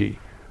the energy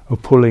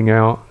of pulling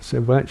out.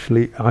 So, well,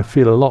 actually, I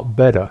feel a lot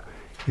better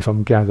if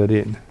I'm gathered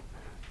in.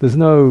 There's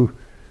no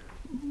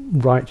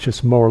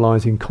righteous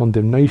moralizing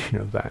condemnation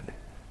of that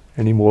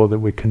any more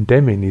than we're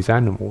condemning these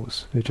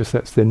animals. It's just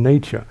that's their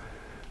nature.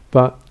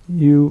 But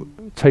you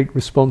take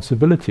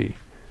responsibility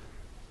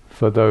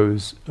for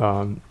those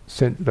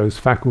those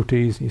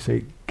faculties. You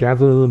say,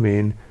 gather them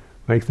in,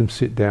 make them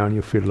sit down.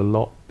 You'll feel a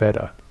lot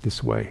better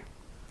this way.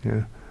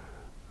 Yeah.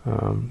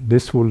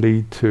 This will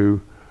lead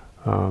to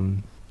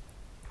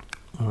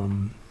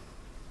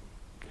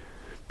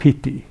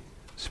piti,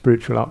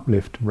 spiritual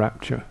uplift,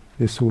 rapture.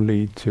 This will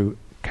lead to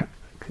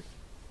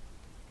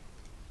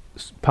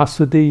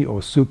passaddhi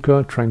or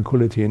sukha,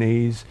 tranquility and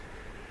ease.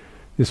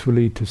 This will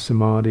lead to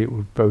samadhi. It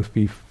will both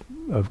be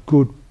a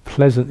good,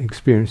 pleasant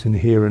experience in the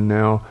here and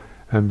now,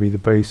 and be the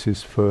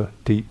basis for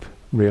deep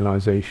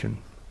realization.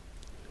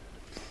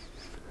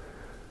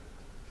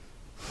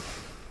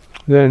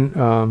 Then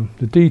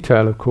the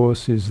detail, of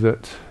course, is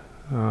that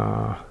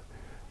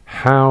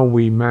how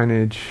we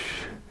manage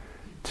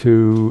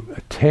to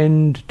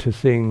attend to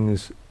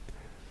things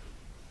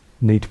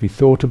need to be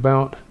thought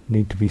about,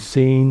 need to be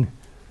seen,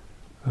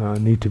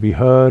 need to be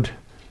heard,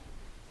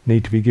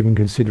 need to be given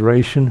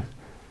consideration.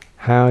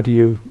 How do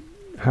you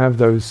have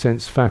those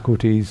sense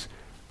faculties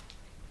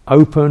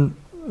open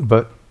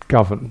but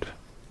governed.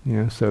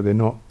 So they're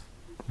not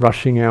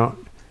rushing out.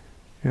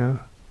 And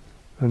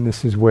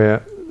this is where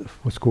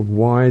what's called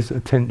wise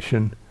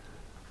attention,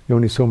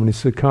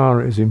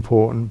 Yoniso-manasikara, is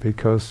important,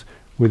 because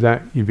with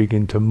that you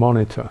begin to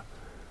monitor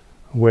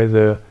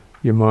whether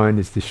your mind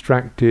is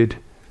distracted,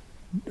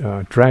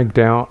 dragged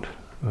out,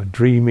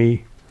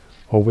 dreamy,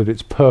 or whether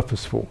it's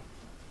purposeful.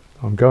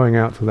 I'm going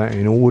out to that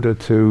in order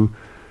to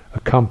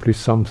accomplish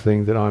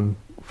something that I'm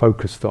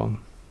focused on,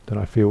 that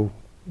I feel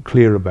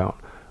clear about.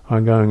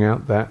 I'm going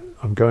out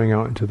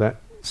into that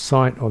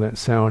sight or that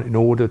sound in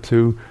order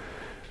to,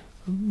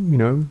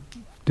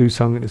 do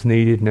something that's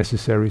needed,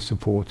 necessary,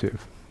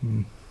 supportive.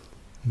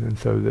 And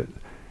so that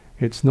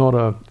it's not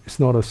a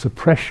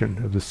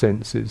suppression of the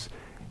senses.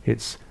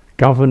 It's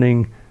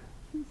governing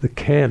the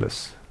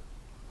careless,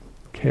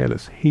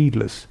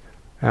 heedless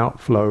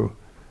outflow,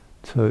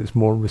 so it's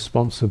more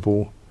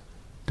responsible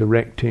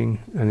directing,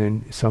 and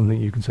then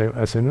something you can say,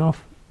 that's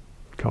enough,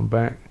 come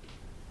back,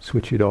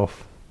 switch it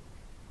off,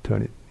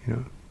 turn it,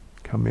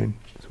 come in,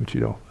 switch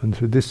it off. And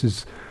so this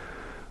is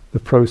the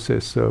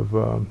process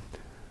of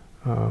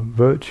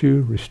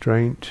virtue,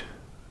 restraint,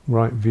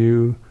 right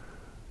view,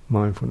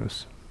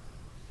 mindfulness.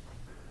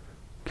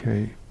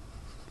 Okay.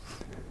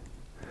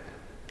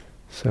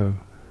 So,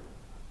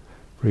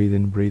 breathe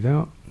in, breathe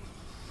out.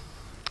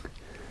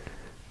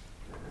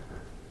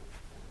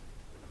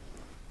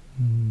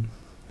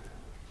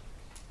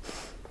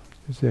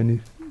 Is there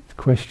any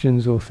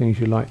questions or things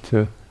you'd like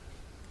to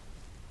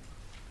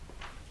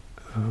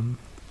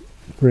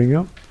bring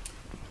up,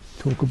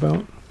 talk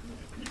about?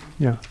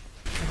 Yeah.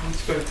 I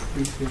spoke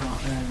briefly about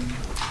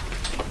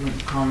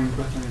calming the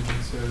breath and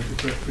everything, so the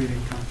breath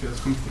breathing kind of feels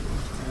comfortable.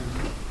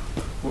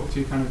 What do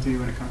you kind of do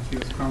when it kind of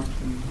feels cramped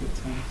and a bit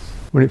tense?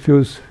 When it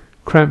feels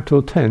cramped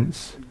or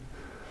tense,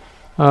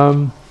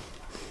 you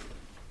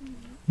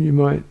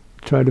might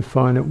try to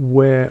find out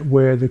where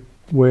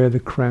the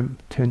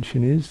cramp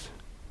tension is.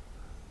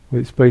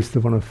 Whether it's based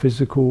upon a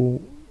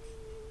physical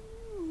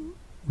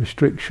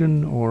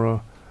restriction or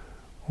a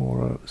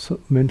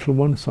mental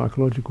one,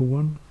 psychological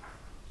one.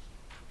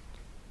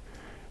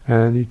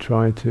 And you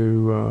try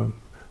to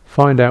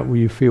find out where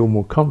you feel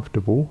more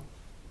comfortable,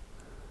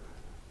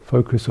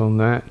 focus on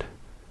that,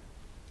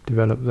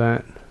 develop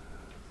that,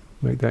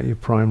 make that your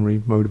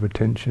primary mode of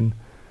attention,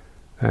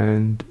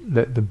 and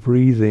let the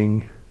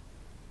breathing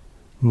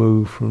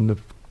move from the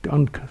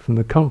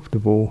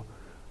comfortable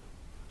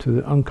to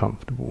the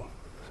uncomfortable.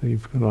 So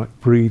you've got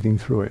like breathing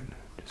through it,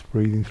 just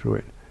breathing through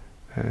it,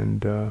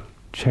 and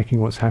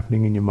checking what's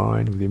happening in your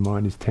mind, whether your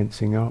mind is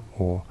tensing up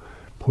or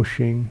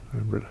pushing,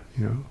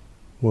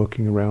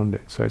 working around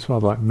it. So it's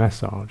rather like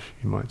massage,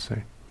 you might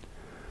say.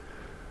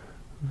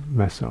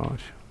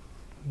 Massage,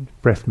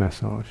 breath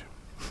massage,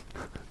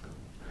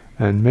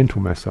 and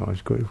mental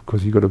massage,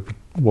 because you've got to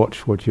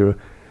watch what your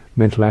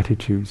mental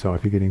attitudes are.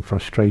 If you're getting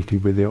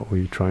frustrated with it, or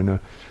you're trying to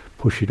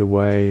push it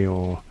away,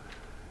 or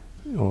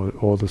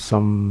there's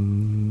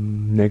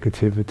some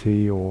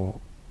negativity or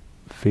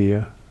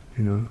fear,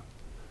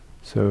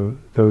 So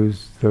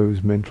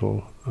those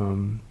mental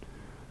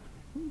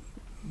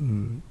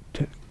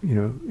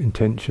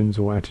intentions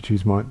or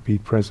attitudes might be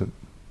present.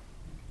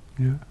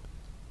 Yeah.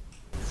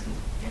 So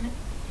can you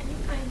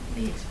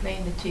kindly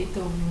explain the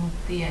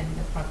Cittaviveka and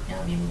the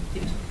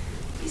Prajnavimukti?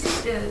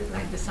 Is it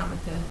like the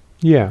samatha?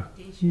 Yeah.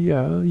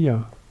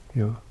 meditation?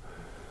 Yeah.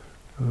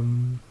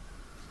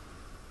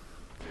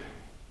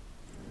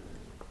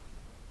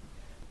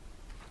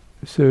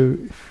 So,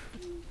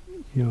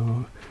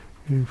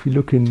 if you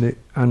look in the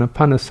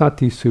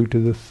Anapanasati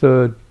Sutta, the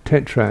third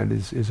tetrad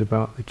is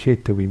about the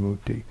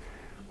Cittavimukti,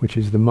 which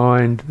is the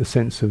mind, the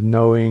sense of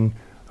knowing,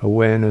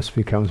 awareness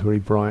becomes very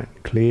bright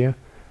and clear,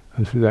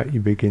 and through that you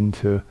begin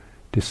to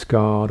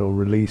discard or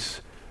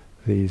release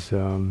these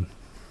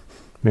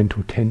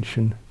mental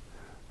tension,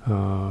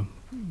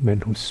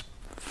 mental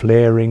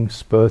flaring,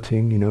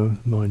 spurting,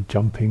 mind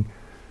jumping.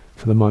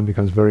 So the mind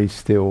becomes very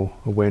still,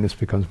 awareness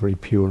becomes very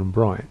pure and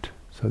bright.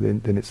 So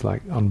then it's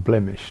like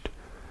unblemished.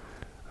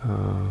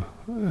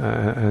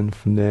 And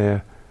from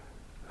there,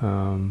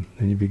 then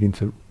you begin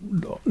to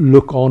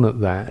look on at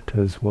that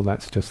as, well,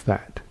 that's just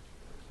that.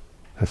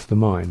 That's the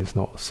mind. It's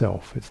not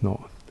self. It's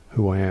not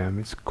who I am.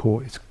 It's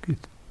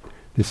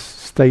this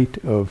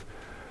state of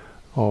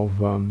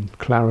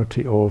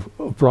clarity, of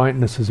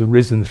brightness has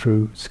arisen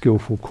through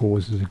skillful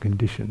causes and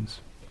conditions.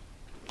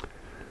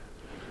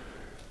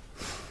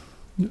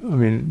 I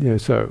mean,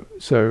 so.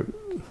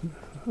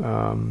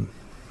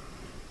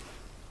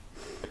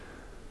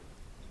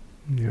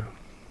 Yeah.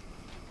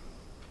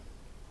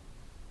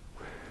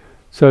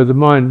 So the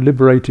mind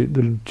liberated,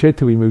 the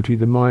Cittavimukti,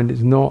 the mind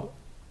is not.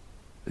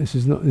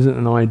 Isn't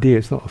an idea.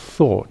 It's not a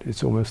thought.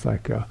 It's almost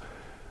like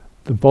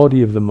the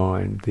body of the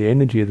mind, the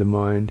energy of the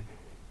mind,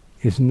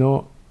 is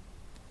not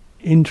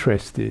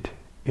interested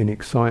in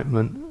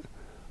excitement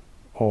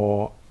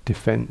or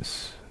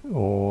defense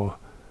or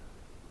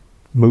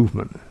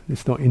movement.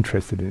 It's not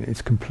interested in it.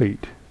 It's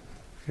complete.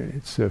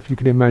 It's if you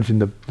can imagine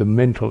the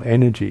mental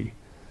energy,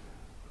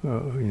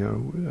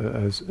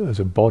 as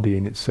a body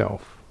in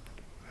itself,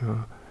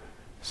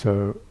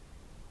 So,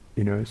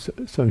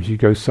 sometimes you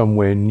go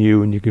somewhere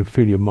new and you can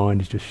feel your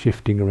mind is just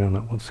shifting around,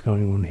 like, what's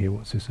going on here?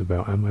 What's this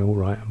about? Am I all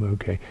right? Am I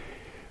okay?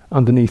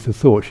 Underneath the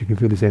thoughts, you can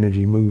feel this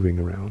energy moving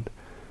around.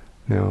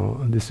 Now,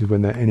 this is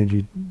when that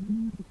energy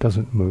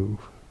doesn't move.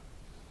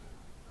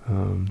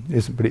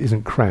 But it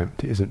isn't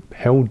cramped. It isn't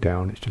held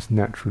down. It's just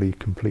naturally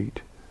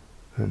complete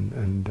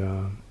and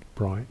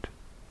bright.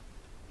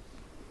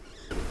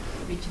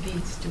 Which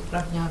leads to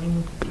prajna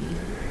vimutti.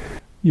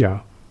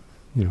 Yeah,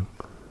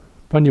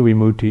 Panya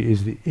Vimutti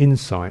is the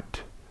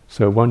insight.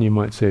 So one you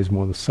might say is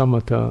more the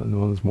samatha, and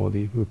one is more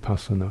the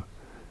vipassana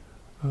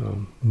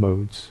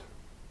modes.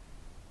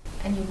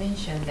 And you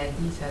mentioned that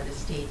these are the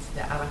states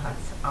the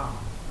arahats are.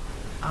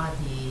 Are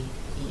they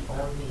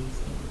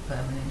always in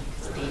permanent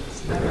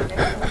states like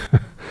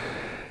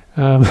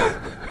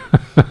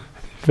that?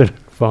 Better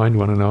find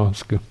one and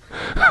ask them.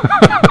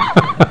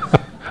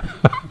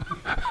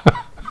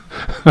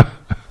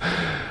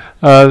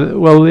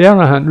 Well, the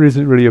arahant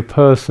isn't really a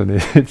person.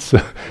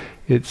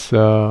 It's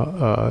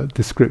a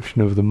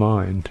description of the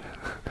mind.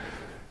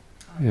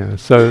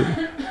 So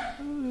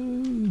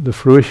the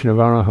fruition of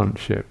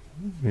arahantship,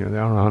 the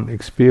arahant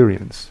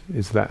experience,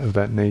 is that of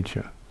that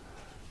nature,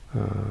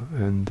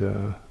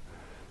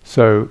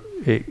 so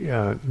it,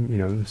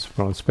 it's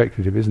rather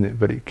speculative, isn't it?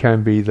 But it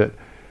can be that,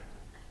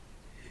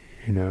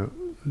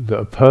 that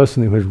a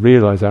person who has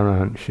realized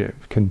arahantship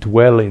can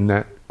dwell in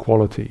that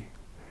quality,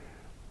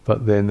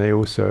 but then they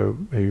also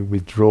maybe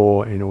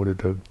withdraw in order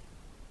to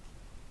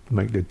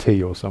make the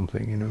tea or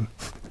something,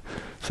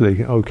 So they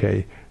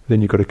can,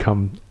 then you've got to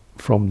come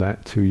from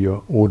that to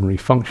your ordinary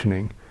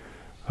functioning,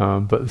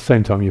 but at the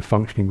same time you're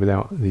functioning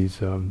without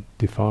these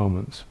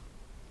defilements.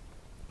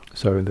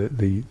 So the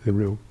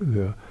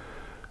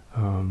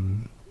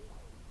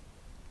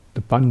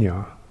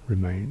panya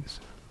remains.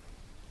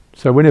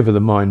 So whenever the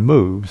mind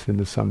moves, then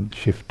there's some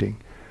shifting,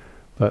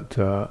 but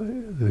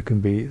there can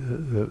be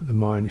the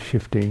mind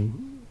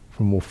shifting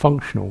from more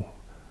functional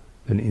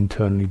than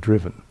internally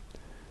driven.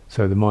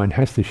 So the mind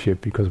has to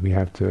shift because we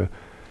have to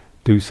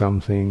do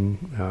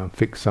something,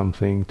 fix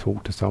something,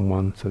 talk to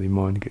someone, so the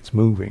mind gets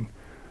moving.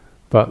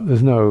 But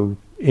there's no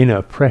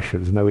inner pressure,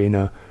 there's no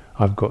inner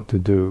I've got to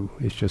do,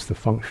 it's just the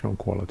functional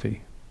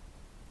quality.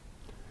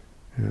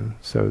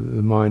 So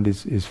the mind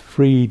is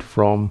freed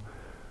from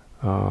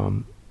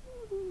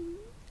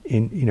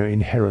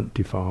inherent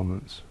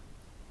defilements.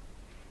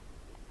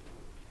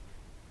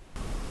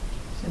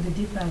 So the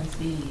difference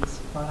is,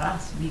 for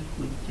us, we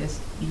could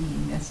just be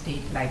in a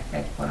state like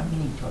that for a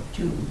minute or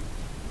two,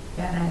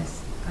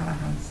 whereas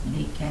arahants,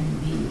 they can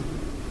be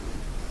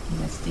in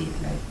a state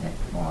like that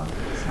for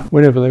some...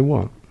 Whenever they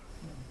want.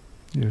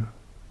 Yeah.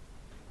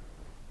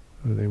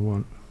 Whenever they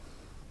want.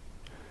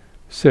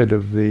 Said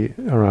of the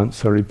arahant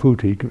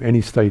Sariputta,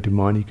 any state of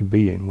mind he can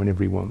be in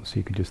whenever he wants,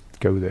 he could just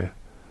go there.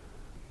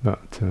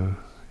 But,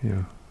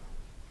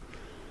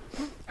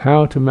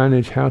 how to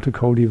manage, how to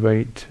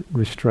cultivate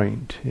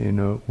restraint in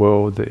a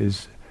world that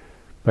is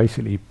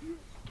basically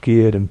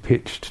geared and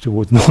pitched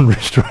towards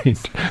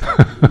non-restraint.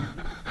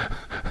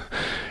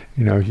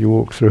 If you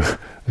walk through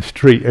the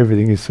street,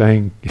 everything is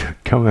saying,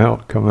 come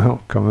out, come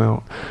out, come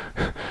out,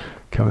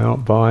 come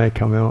out, buy,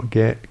 come out,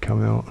 get,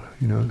 come out.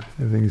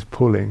 Everything is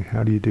pulling.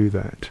 How do you do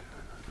that?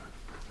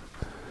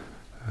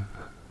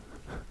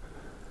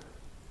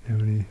 You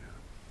have any?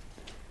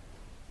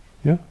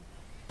 Yeah?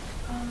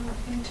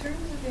 In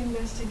terms of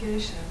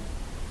investigation,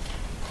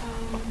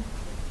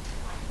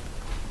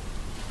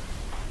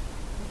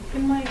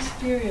 in my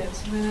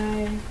experience,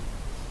 when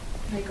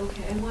I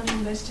want to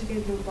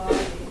investigate the body,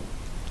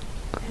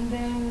 and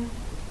then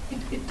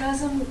it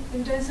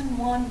doesn't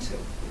want to.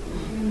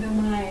 In the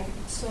mind,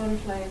 it sort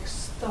of like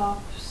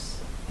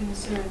stops in a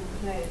certain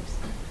place,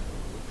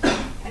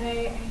 and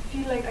I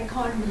feel like I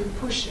can't really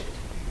push it.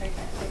 Like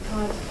I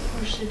can't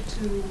push it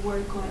to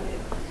work on it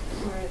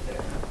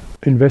further.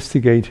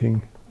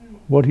 Investigating.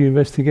 What are you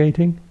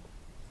investigating?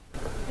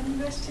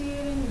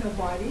 Investigating the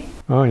body.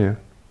 Oh yeah.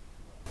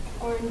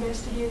 Or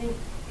investigating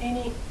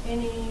any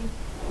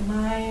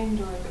mind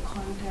or the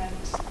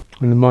contents.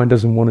 And the mind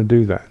doesn't want to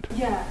do that.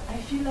 Yeah, I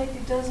feel like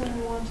it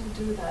doesn't want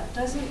to do that.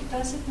 Does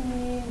it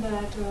mean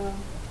that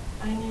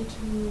I need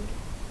to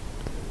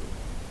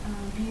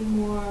be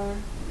more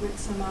with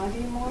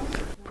samadhi more?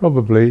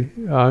 Probably.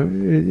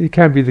 It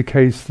can be the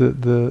case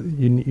that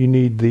you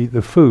need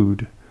the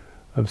food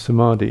of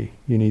samadhi,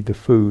 you need the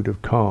food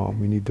of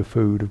calm, you need the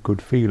food of good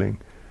feeling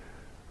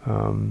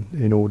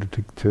in order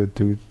to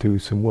do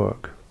some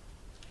work.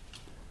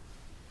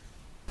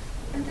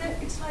 And then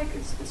it's like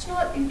it's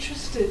not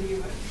interested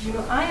even.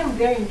 I am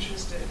very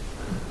interested.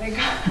 Like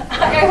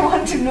I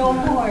want to know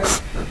more,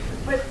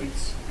 but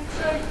it's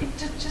like it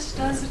just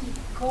doesn't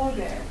go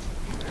there.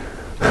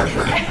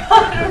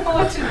 I don't know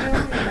what to do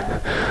with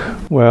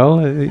that. Well,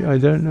 I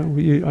don't know.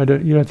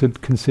 You have to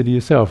consider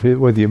yourself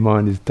whether your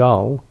mind is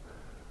dull,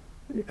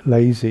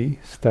 lazy,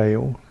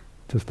 stale,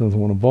 just doesn't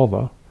want to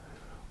bother,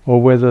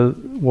 or whether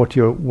what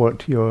you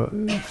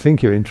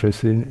think you're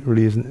interested in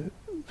really isn't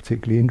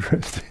particularly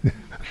interesting.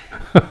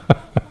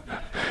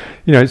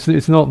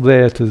 it's not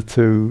there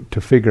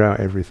to figure out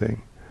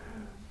everything.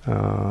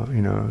 But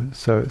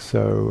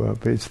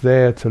it's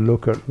there to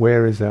look at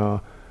where is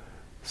our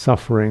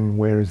suffering,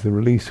 where is the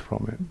release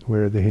from it,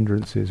 where are the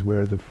hindrances,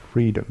 where are the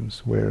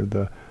freedoms, where are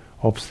the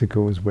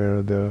obstacles, where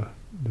are the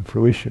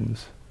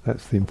fruitions.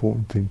 That's the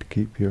important thing to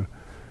keep your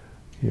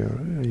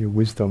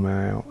wisdom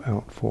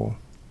out for.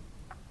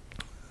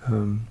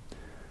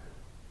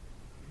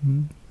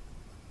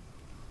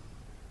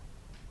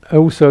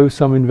 Also,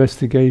 some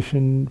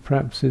investigation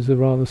perhaps is a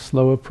rather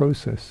slower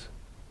process.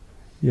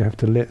 You have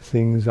to let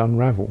things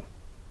unravel.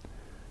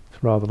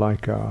 It's rather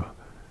like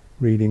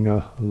reading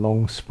a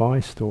long spy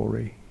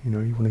story.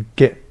 You want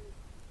to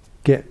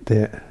get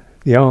the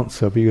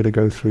answer, but you've got to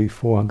go through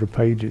 400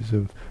 pages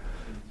of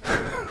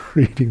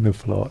reading the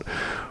plot.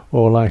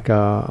 Or like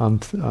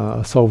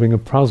solving a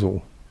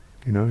puzzle.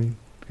 You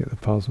get the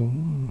puzzle.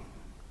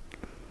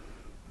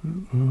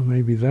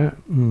 Maybe that.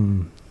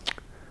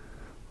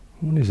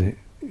 What is it?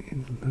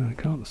 I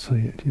can't see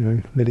it.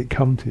 Let it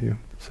come to you.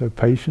 So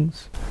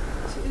patience.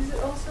 So is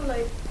it also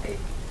like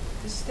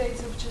the state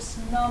of just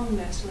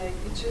numbness, like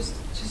it just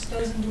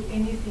doesn't do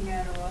anything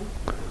at all?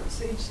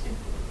 So I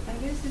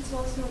guess it's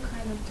also a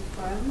kind of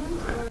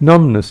defilement.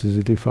 Numbness is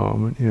a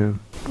defilement, yeah.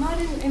 Not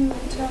in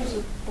terms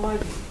of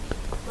body,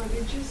 but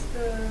it just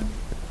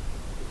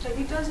like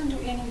it doesn't do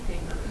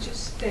anything. It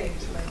just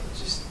stays, like it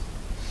just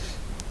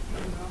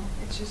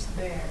it's just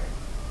there,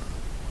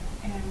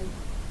 and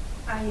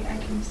I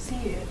can see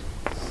it.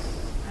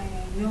 I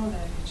know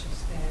that it's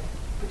just there,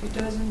 but it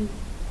doesn't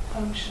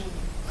function.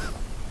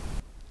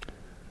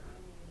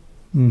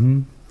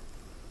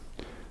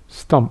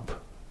 Stump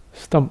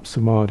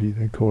samadhi,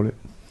 they call it.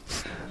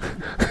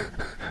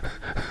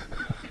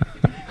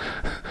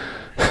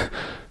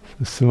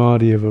 The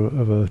samadhi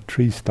of a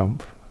tree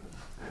stump.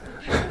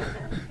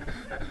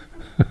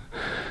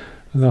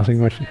 Nothing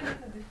much.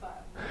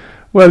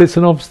 Well, it's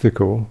an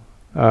obstacle.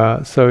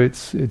 So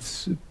it's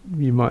one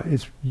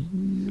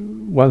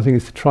thing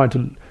is to try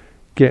to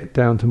get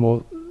down to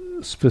more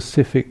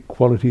specific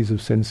qualities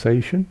of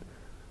sensation.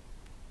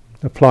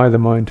 Apply the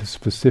mind to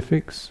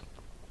specifics.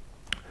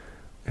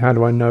 How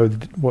do I know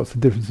what's the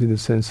difference in the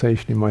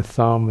sensation in my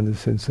thumb and the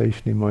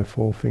sensation in my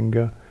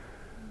forefinger?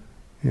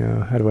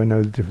 How do I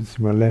know the difference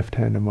in my left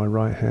hand and my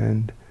right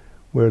hand?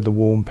 Where are the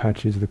warm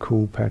patches, the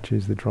cool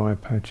patches, the dry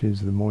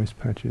patches, the moist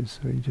patches?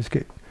 So you just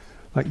get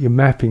like you're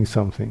mapping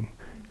something.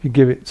 You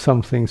give it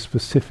something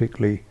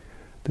specifically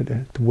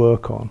to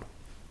work on,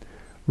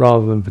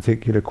 rather than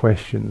particular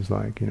questions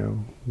like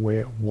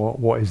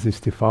what is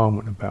this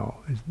defilement about?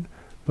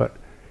 But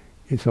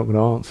it's not going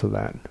to answer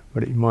that.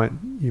 But you might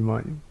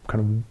kind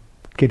of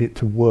get it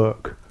to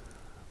work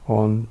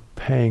on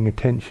paying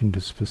attention to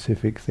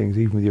specific things,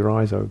 even with your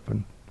eyes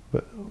open.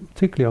 But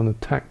particularly on the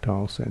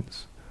tactile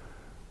sense,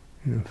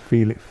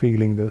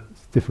 feeling the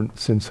different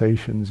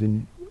sensations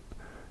in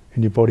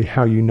your body.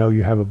 How you know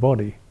you have a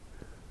body.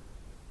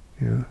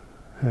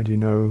 How do you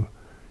know?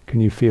 Can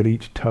you feel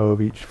each toe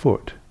of each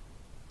foot?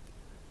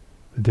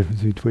 The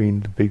difference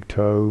between the big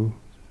toe,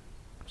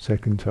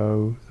 second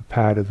toe, the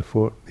pad of the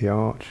foot, the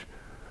arch.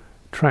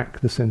 Track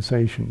the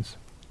sensations.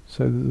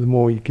 So that the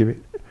more you give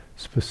it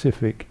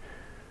specific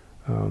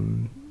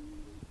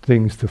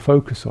things to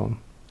focus on,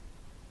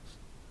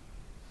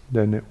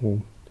 then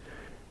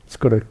it's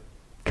got to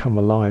come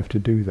alive to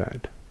do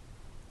that.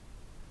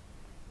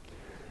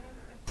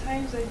 At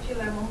times I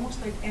feel I'm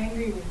almost like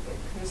angry with it,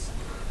 because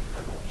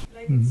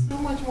it's so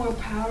much more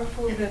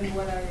powerful than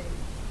what I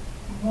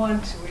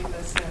want to, in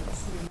a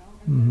sense,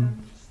 And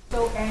I'm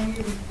so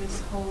angry with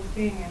this whole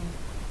thing, and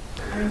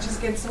I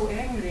just get so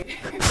angry.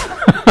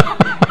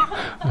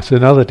 That's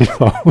another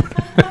default.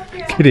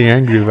 Getting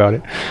angry about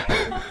it.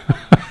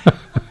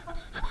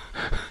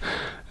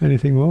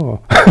 Anything more?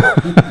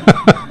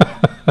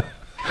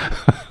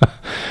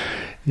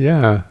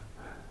 Yeah.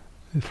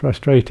 It's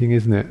frustrating,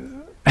 isn't it?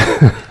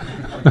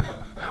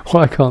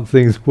 Why can't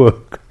things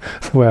work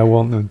the way I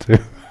want them to?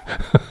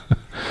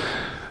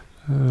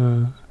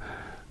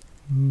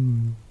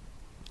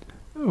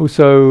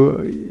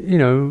 Also,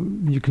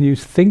 you can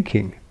use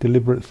thinking,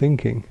 deliberate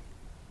thinking.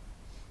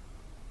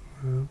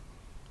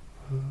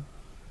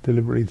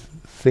 Deliberately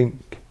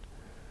think,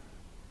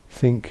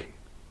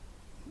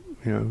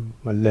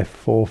 my left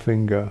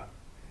forefinger,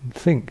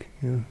 think,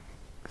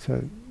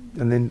 So,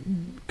 and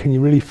then, can you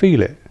really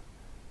feel it?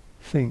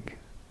 Think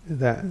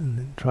that, and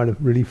then try to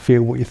really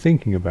feel what you're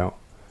thinking about.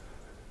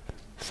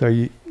 So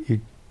you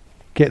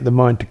get the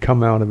mind to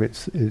come out of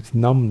its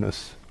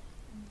numbness.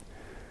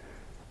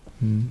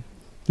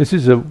 This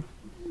is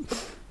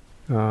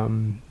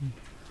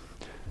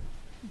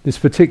this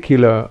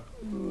particular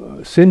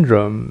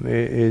syndrome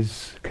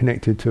is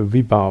connected to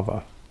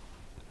vibhava.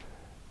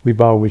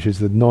 Vibhava, which is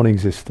the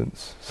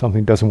non-existence.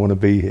 Something doesn't want to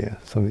be here.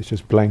 Something's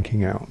just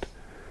blanking out.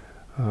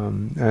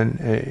 And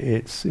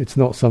it's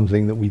not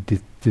something that we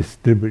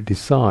deliberately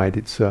decide.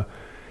 It's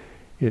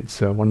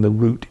one of the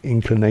root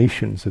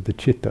inclinations of the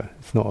citta.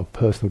 It's not a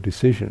personal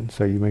decision.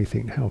 So you may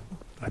think, I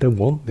don't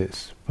want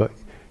this, but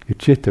your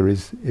citta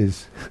is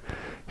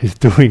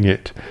doing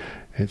it.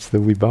 It's the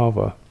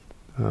vibhava.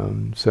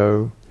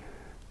 So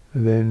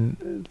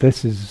then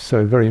this is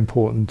so very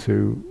important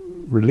to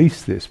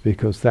release this,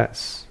 because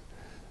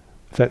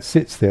if that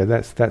sits there,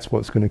 that's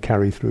what's going to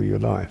carry through your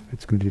life.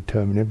 It's going to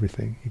determine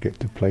everything. You get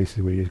to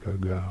places where you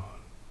just go,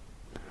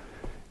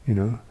 you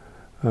know.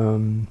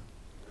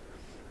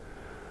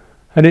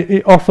 And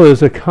it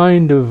offers a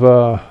kind of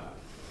a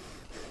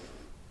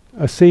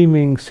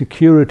seeming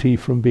security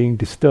from being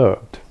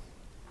disturbed.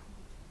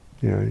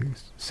 You know, you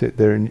sit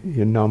there in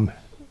your numb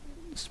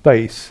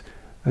space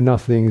and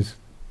nothing's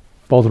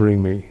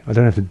bothering me. I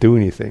don't have to do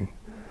anything.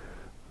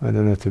 I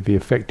don't have to be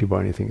affected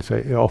by anything. So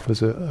it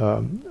offers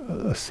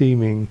a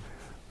seeming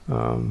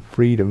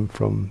freedom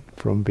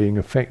from being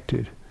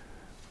affected,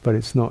 but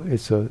it's not.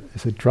 It's a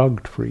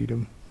drugged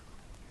freedom.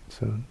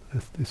 It's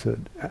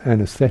an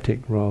anesthetic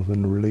rather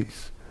than a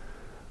release.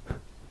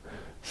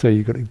 So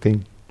you've got to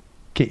then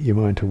get your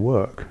mind to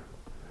work.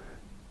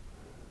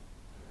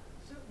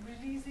 So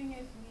releasing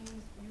it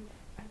means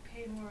I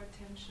pay more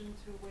attention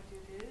to what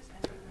it is,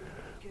 and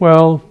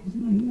well,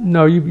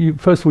 no. You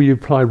first of all you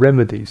apply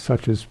remedies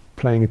such as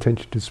paying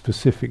attention to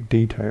specific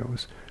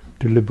details,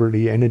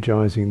 deliberately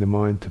energizing the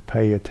mind to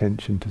pay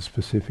attention to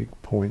specific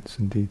points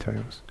and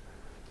details.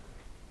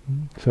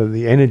 So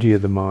the energy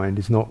of the mind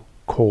is not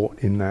caught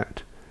in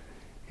that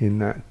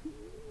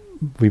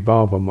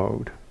vibhava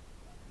mode.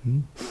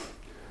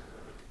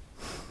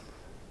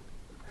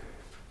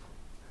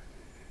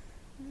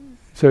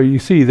 So you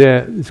see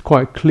there, it's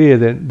quite clear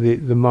that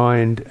the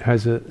mind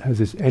has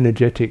this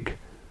energetic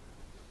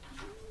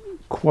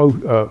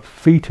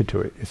feature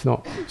to it. It's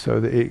not so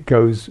that it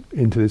goes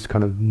into this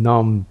kind of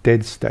numb,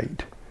 dead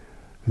state.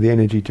 The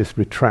energy just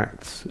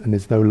retracts and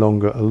is no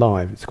longer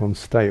alive. It's gone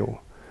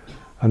stale.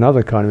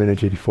 Another kind of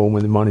energetic form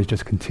when the mind is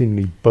just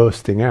continually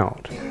bursting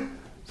out.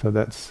 So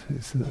that's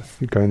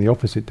going the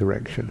opposite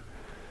direction.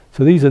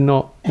 So these are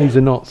not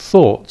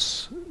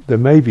thoughts. There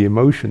may be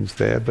emotions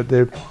there, but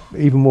they're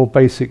even more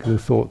basic than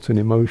thoughts and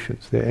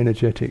emotions. They're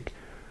energetic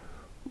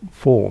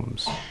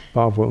forms,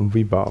 bhava and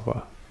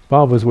vibhava.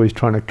 Bhava is always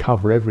trying to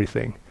cover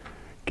everything,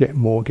 get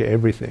more, get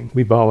everything.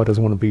 Vibhava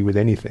doesn't want to be with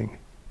anything,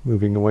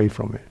 moving away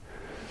from it.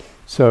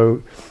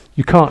 So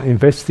you can't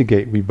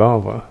investigate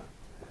vibhava,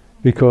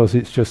 because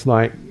it's just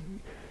like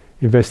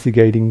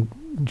investigating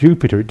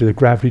Jupiter. The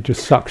gravity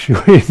just sucks you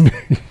in,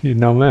 you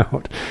numb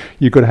out.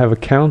 You've got to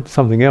have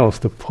something else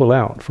to pull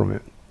out from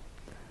it,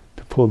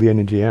 to pull the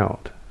energy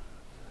out.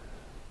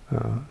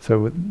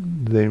 So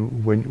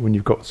then when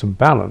you've got some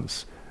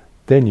balance,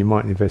 then you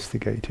might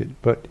investigate it,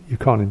 but you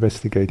can't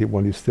investigate it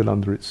while you're still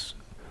under its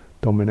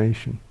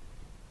domination.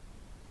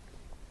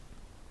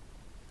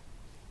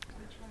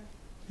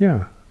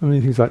 Yeah, I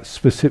mean things like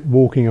specific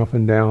walking up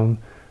and down,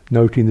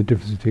 noting the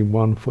difference between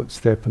one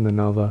footstep and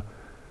another,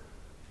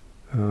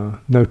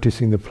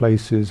 noticing the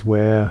places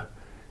where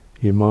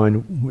your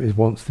mind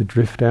wants to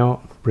drift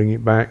out, bring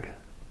it back,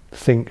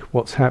 think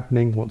what's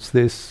happening, what's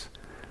this,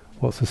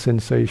 what's the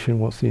sensation,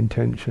 what's the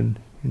intention,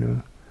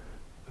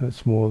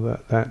 that's more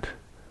that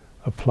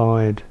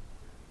applied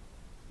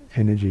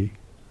energy,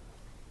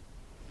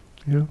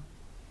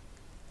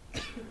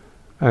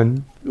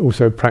 and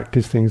also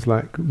practice things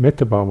like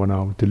metta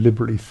bhavana,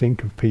 deliberately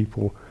think of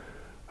people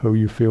who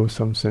you feel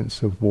some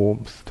sense of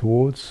warmth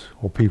towards,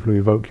 or people who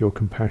evoke your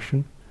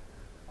compassion.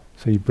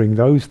 So you bring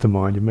those to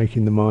mind, you're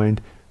making the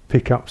mind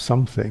pick up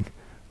something,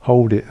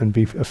 hold it and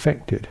be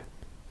affected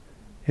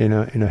in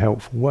a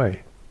helpful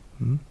way.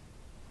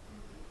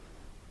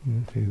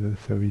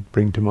 So we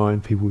bring to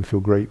mind people we feel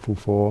grateful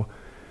for,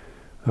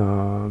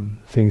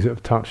 things that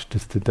have touched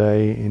us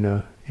today in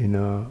a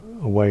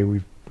way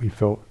we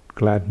felt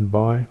gladdened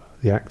by,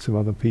 the acts of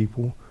other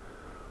people,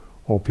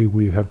 or people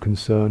we have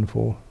concern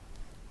for.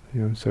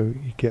 So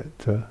you get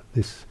the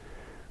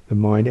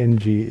mind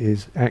energy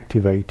is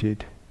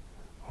activated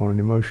on an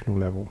emotional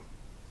level.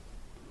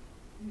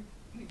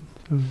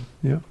 So,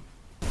 yeah.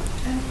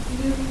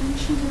 You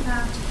mentioned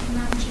about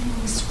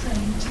managing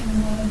restraint in a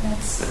way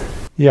that's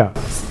yeah.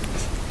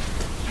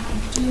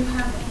 Do you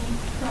have any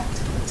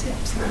practical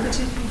tips,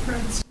 particularly for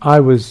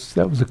instance?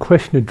 That was a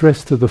question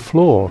addressed to the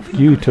floor, for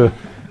you to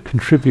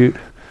contribute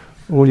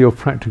all your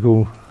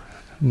practical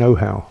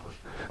know-how.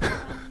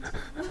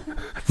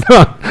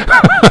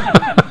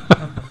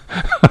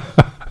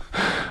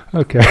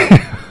 Okay.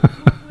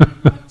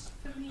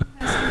 For me personally,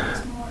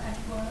 it's more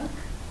at work,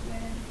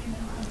 where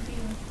I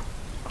feel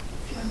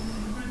if you're in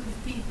a group of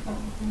people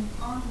who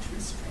aren't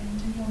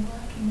restrained and you're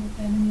working with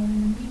them and you're in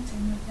a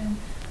meeting with them,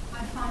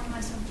 I find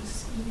myself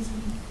just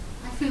easily.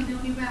 I feel the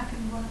only way I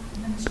can work with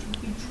them is to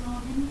be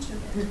drawn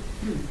into it,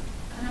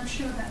 and I'm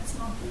sure that's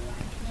not the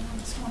right way. I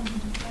just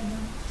wanted to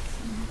gather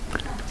some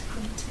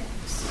practical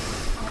tips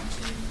how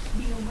to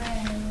be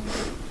aware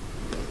of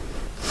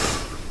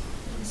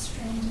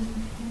restrained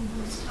in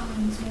those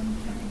times when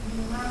everybody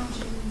around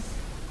you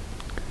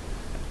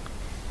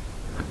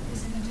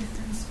is in a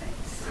different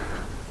space.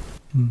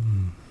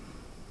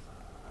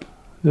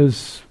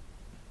 There's,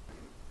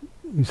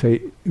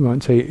 you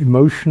might say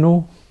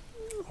emotional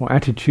or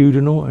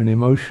attitudinal and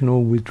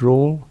emotional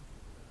withdrawal,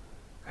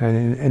 and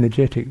an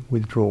energetic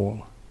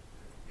withdrawal.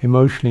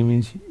 Emotionally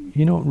means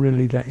you're not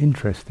really that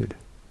interested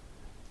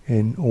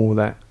in all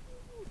that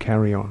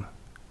carry on.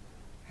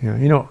 You're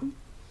not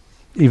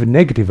even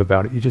negative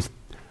about it, you're just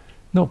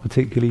not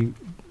particularly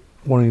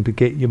wanting to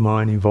get your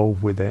mind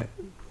involved with it,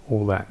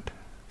 all that.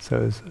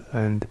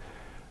 And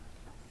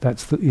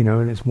that's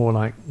and it's more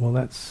like, well,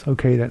 that's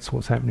okay, that's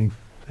what's happening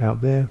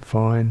out there,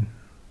 fine.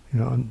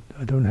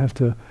 I don't have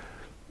to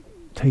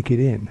take it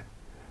in.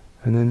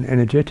 And then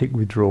energetic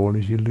withdrawal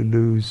is you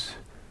lose.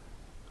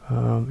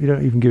 You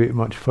don't even give it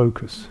much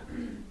focus.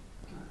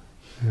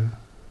 Yeah.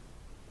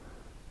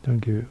 Don't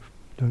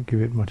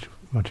give it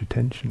much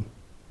attention.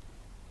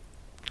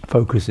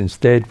 Focus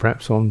instead,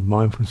 perhaps, on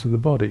mindfulness of the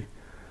body.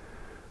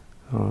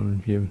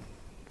 On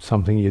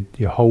something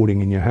you're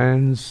holding in your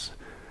hands,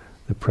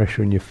 the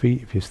pressure in your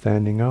feet if you're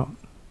standing up,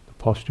 the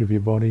posture of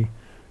your body.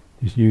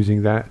 Just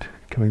using that,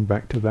 coming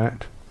back to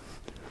that.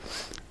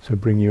 So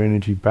bring your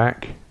energy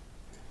back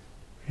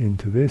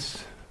into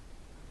this.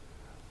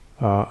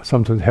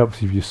 Sometimes it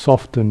helps if you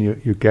soften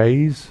your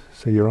gaze,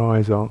 so your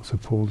eyes aren't so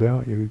pulled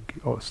out, your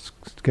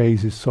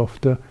gaze is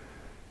softer,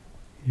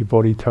 your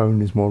body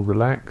tone is more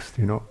relaxed,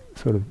 you're not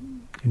sort of,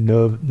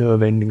 your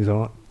nerve endings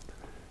aren't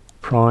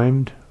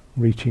primed,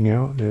 reaching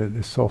out,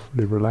 they're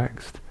softly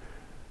relaxed.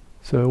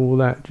 So all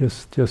that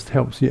just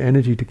helps your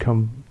energy to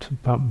come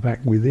back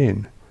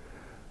within.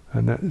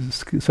 And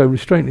so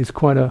restraint is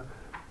can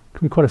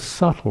be quite a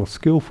subtle,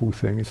 skillful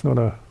thing. It's not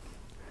a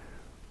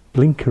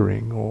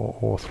blinkering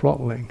or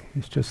throttling.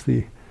 It's just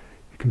you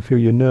can feel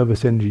your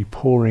nervous energy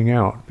pouring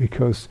out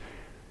because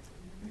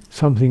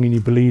something in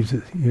you believes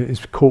that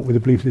is caught with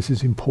the belief this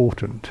is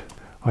important.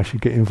 I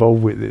should get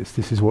involved with this.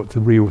 This is what the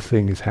real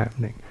thing is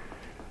happening.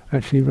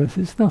 Actually,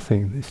 it's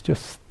nothing. It's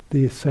just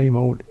the same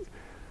old,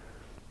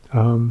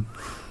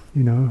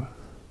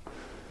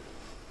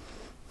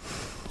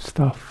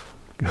 stuff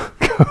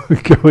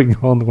going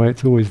on the way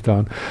it's always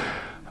done.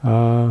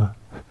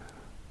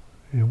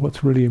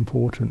 What's really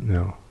important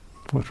now?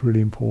 What's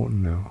really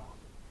important now?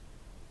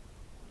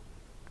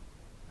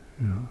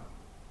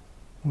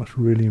 What's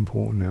really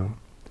important now?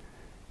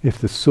 If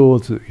the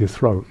sword's at your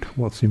throat,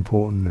 what's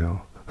important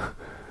now?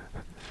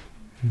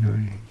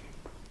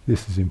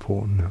 This is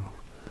important now.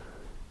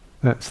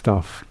 That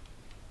stuff,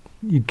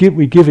 we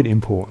give it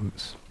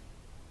importance.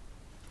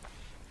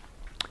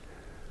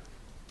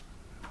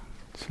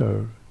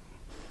 So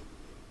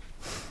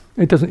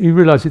you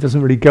realise it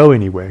doesn't really go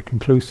anywhere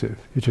conclusive.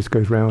 It just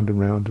goes round and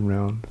round and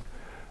round.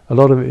 A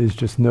lot of it is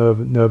just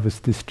nervous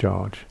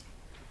discharge,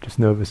 just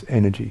nervous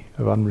energy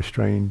of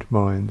unrestrained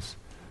minds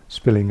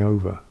spilling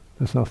over.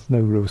 There's no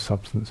real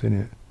substance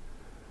in it.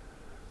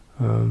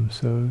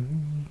 So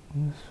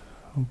let's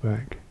hold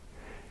back.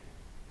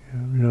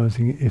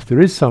 Realising if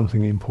there is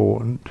something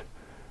important,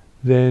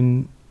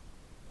 then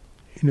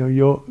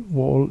your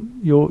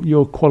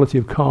quality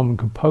of calm and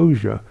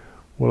composure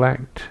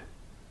will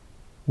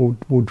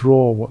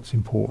draw what's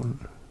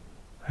important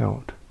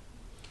out.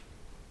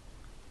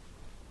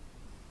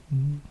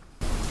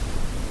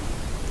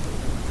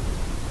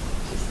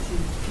 Just to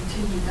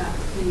continue that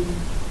theme,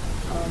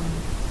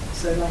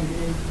 so like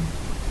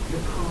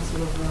you're part of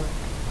an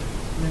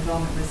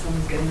environment where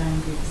someone's getting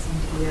angry with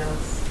somebody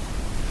else,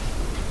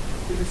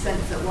 with the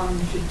sense that one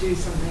should do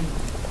something,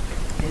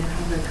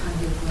 have a kind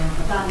of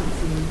a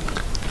balancing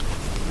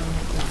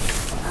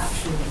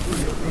action,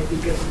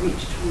 maybe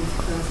reach towards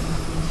the person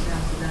who's being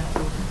shouted at,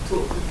 or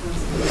talk to the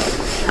person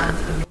who's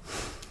shouting.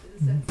 In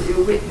the sense that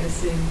you're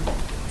witnessing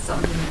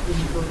something that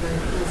doesn't feel very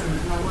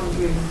pleasant, and I'm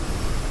wondering,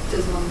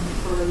 does one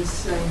follow the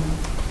same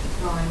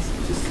advice,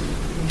 just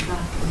putting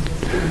back and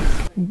just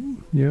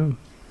doing? Yeah.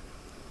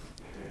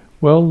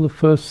 Well, the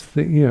first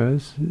thing,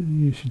 is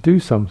you should do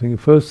something. The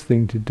first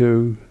thing to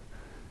do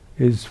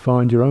is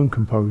find your own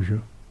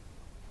composure.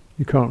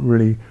 You can't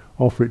really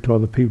offer it to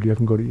other people, you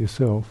haven't got it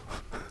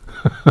yourself.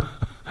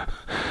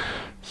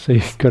 So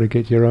you've got to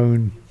get your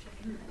own.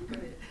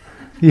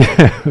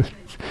 Yeah.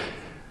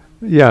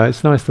 Yeah,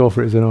 it's nice to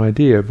offer it as an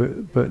idea,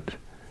 but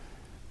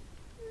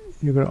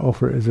you've got to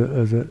offer it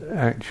as an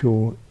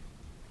actual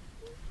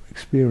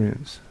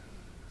experience.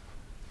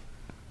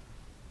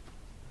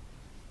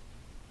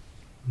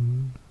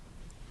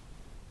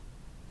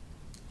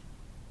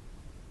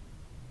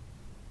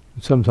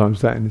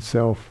 Sometimes that in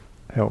itself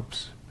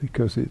helps,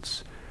 because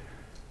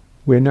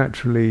we're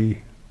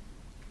naturally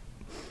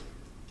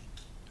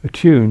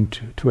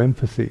attuned to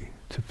empathy,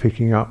 to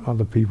picking up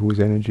other people's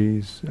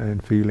energies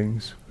and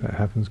feelings. That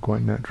happens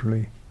quite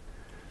naturally.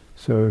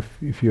 So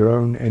if your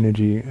own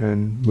energy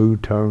and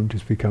mood tone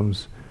just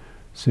becomes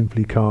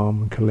simply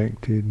calm and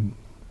collected,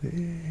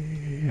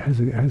 it has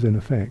an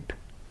effect,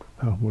 a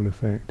powerful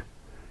effect.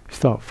 You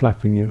start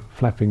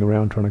flapping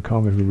around trying to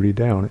calm everybody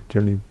down, it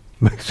generally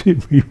makes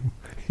it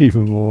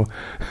even more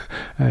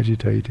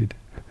agitated.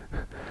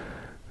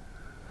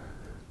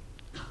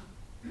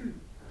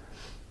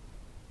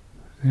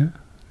 Yeah,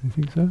 you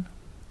think so?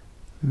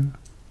 Yeah.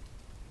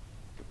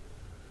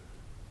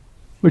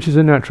 Which is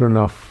a natural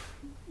enough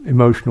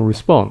emotional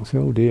response.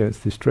 Oh dear,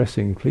 it's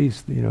distressing.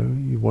 Please,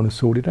 you want to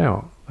sort it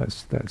out.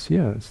 That's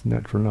it's a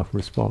natural enough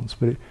response,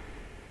 but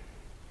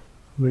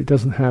it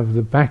doesn't have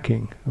the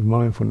backing of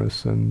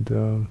mindfulness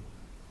and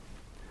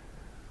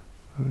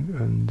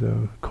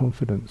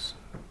confidence.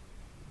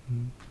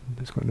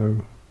 It's got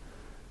no.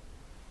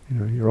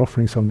 You're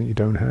offering something you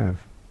don't have.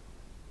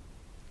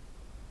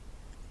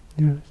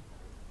 Yeah.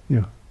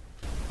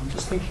 I'm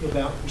just thinking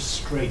about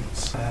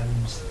restraint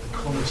and the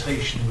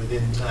connotation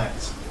within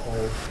that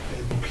of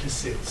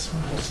implicit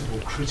possible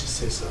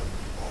criticism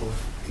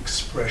of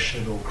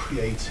expression or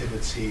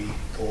creativity,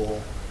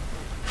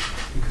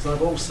 because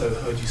I've also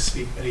heard you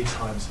speak many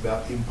times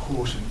about the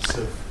importance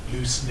of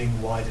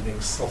loosening,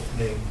 widening,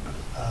 softening,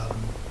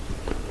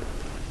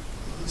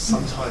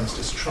 sometimes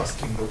just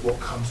trusting that what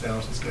comes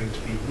out is going to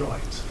be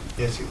right.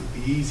 Yet it would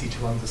be easy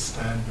to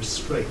understand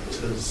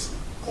restraint as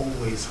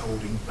always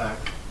holding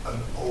back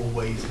and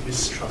always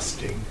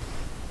mistrusting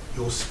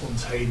your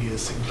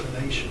spontaneous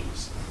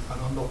inclinations.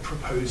 And I'm not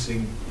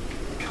proposing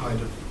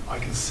I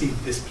can see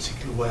this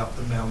particular way up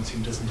the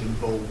mountain doesn't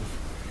involve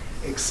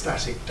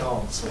ecstatic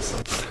dance or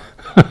something.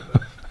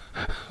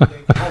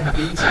 There can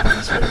be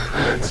times when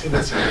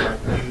creativity,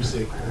 like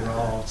music or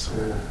art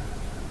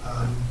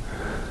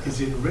is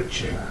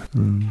enriching,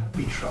 can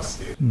be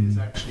trusted, is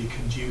actually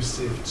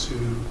conducive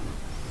to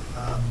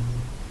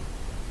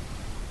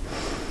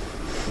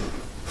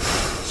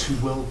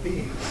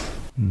well-being.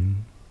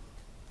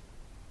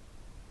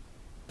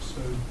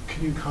 So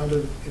can you kind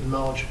of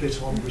enlarge a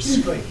bit on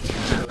restraint?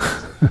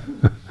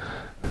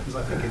 Because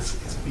I think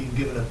it's been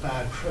given a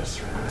bad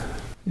press, really.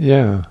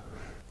 Yeah.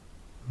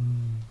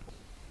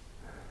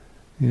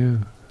 Yeah.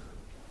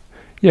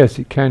 Yes,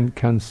 it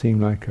can seem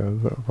like a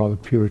rather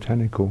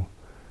puritanical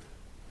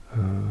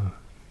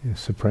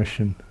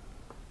suppression.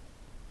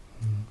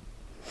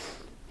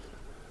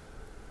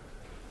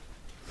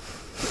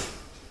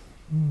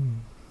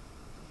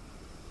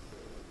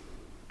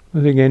 I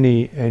think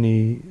any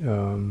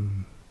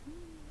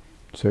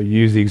so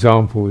use the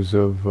examples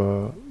of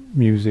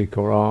music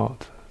or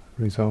art,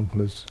 for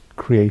example, as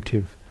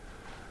creative,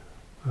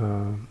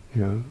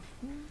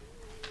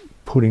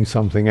 putting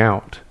something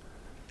out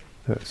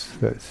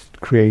that's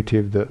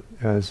creative, that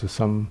has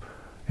some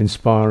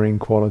inspiring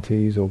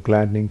qualities or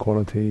gladdening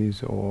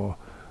qualities or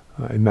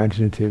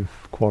imaginative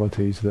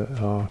qualities that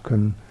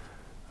can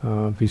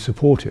be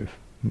supportive,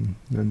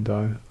 and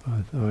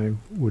I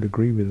would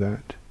agree with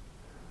that.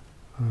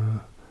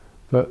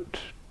 But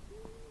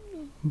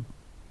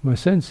my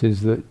sense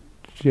is that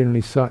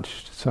generally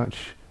such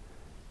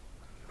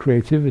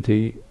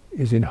creativity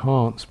is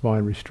enhanced by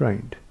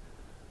restraint.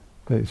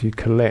 That as you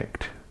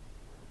collect,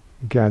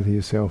 gather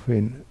yourself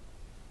in,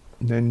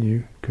 then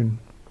you can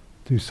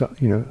do so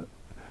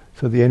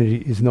the energy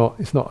is not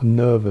a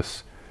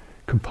nervous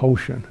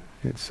compulsion.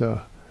 It's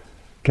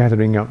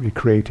gathering up your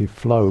creative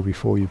flow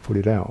before you put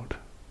it out.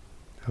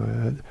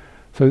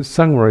 So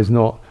Sangwara is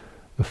not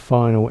the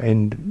final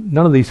end.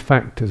 None of these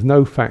factors,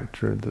 no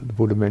factor that the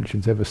Buddha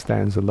mentions ever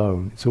stands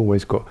alone. It's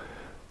always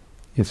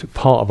it's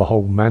part of a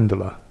whole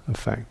mandala of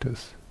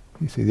factors.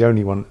 You see, the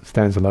only one that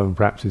stands alone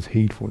perhaps is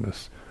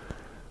heedfulness.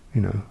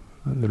 And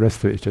the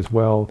rest of it is just,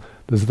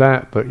 there's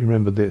that, but you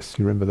remember this,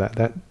 you remember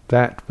that,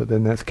 but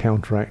then that's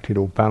counteracted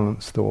or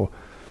balanced or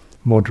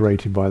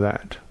moderated by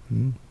that.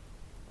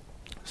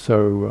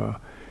 So,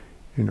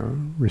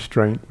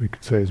 restraint, we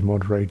could say, is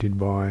moderated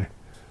by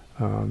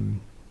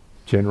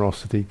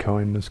generosity,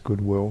 kindness,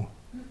 goodwill,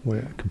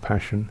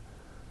 compassion,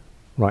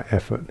 right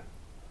effort,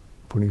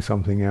 putting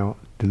something out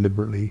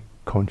deliberetely,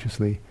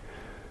 consciously,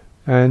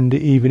 and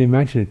even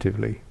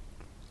imaginatively.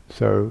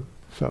 So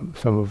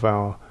some of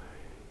our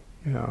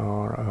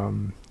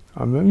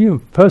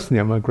personally,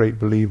 I'm a great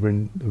believer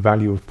in the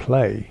value of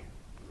play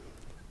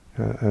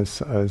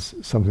as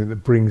something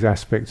that brings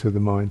aspects of the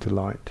mind to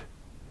light.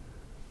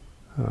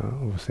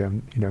 Obviously,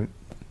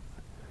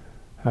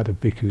 how do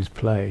bhikkhus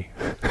play?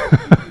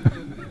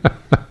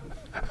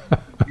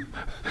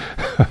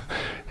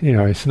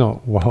 It's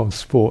not wild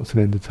sports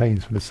and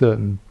entertainments, but a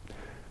certain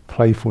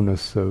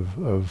playfulness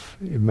of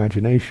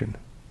imagination,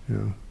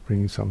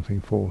 bringing something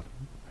forth,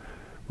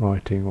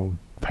 writing or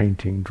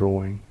painting,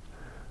 drawing,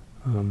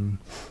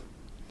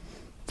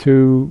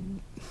 to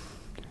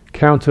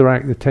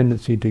counteract the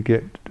tendency to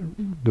get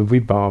the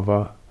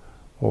vibhava,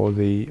 or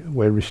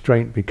where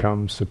restraint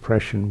becomes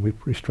suppression.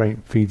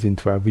 Restraint feeds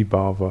into our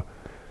vibhava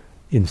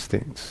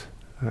instincts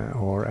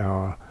or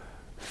our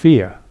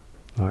fear.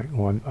 Like,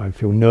 I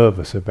feel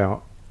nervous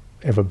about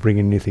ever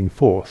bringing anything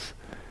forth,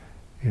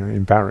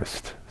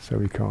 embarrassed, so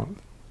we can't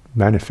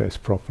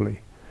manifest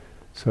properly.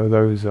 So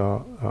those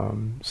are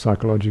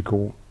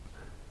psychological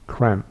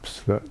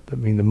cramps that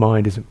mean the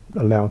mind isn't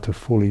allowed to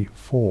fully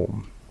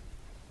form.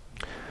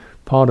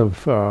 Part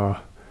of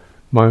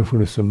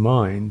mindfulness of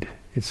mind,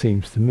 it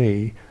seems to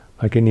me,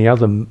 like any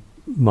other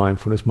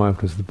mindfulness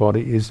of the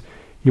body, is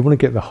you want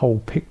to get the whole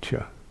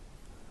picture.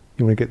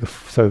 You want to get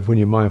so when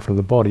you're mindful of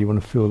the body, you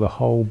want to feel the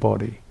whole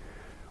body.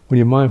 When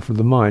you're mindful of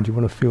the mind, you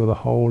want to feel the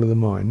whole of the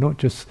mind, not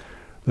just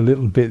the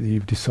little bit that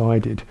you've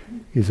decided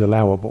is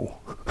allowable,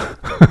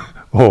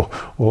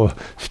 or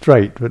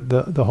straight, but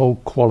the whole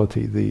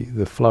quality,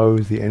 the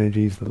flows, the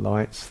energies, the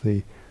lights,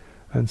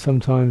 and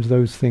sometimes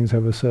those things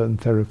have a certain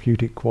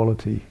therapeutic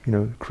quality.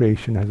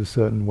 Creation has a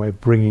certain way of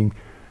bringing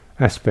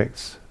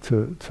aspects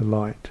to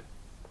light.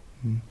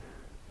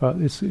 But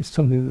it's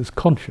something that's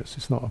conscious.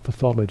 It's not a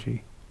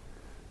pathology.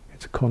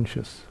 It's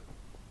conscious.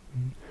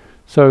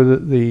 So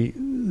that the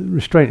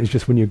restraint is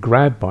just when you're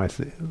grabbed by it's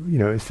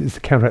the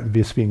counteract of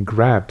just being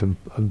grabbed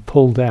and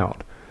pulled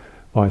out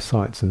by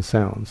sights and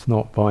sounds,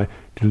 not by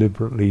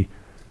deliberately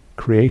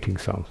creating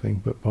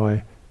something, but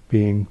by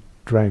being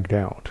dragged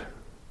out.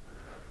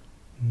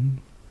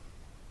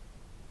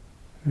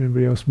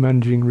 Anybody else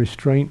managing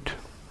restraint?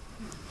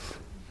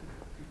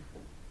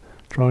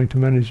 Trying to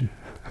manage it?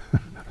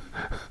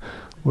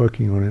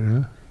 Working on it,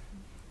 huh?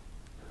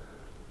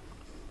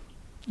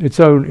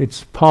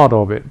 It's part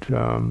of it,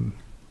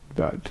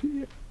 but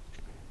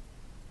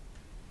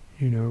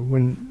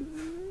when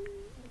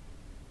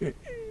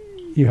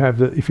you have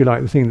the, if you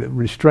like, the thing that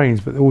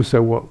restrains, but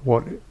also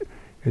what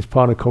is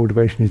part of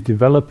cultivation is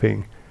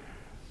developing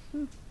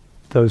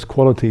those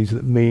qualities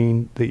that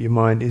mean that your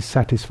mind is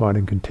satisfied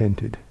and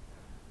contented.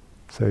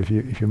 So if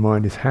your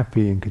mind is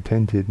happy and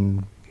contented,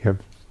 and you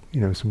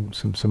have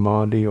some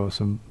samadhi or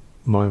some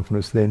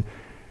mindfulness, then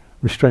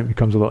restraint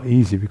becomes a lot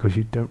easier because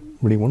you don't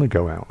really want to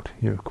go out.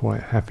 You're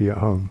quite happy at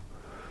home.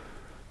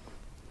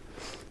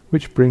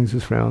 Which brings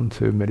us round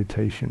to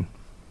meditation.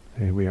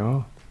 Here we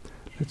are.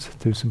 Let's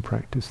do some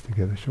practice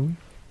together, shall we?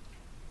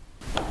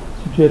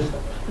 Suggest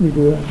we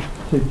do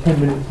say 10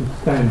 minutes of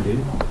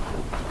standing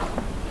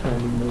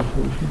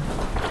meditation.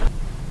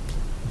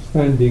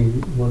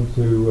 Standing, we want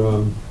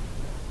to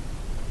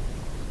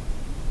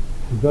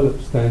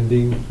develop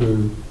standing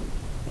through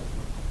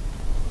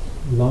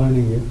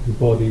lining the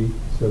body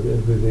so that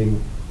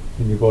everything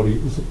in your body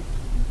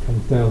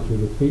comes down through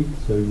the feet,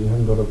 so you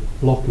haven't got a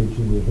blockage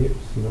in your hips,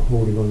 you're not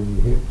holding on in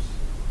your hips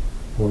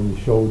or in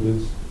your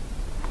shoulders.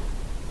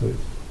 So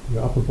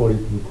your upper body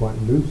can be quite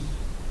loose.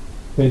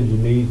 Bend your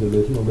knees a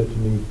little, or let your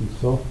knees be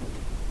soft.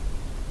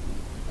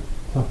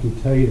 Tuck your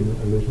tail in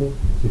a little,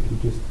 as if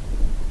you're just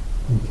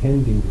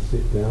intending to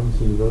sit down,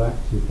 so you relax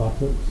your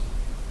buttocks.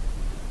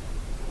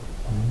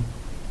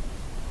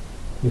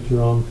 Let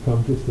your arms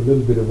come just a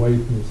little bit away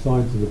from the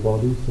sides of the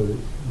body, so that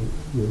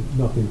you're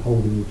nothing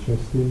holding your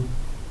chest in.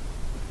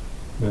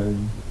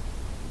 And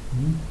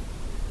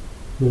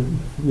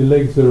your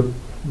legs are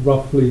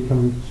roughly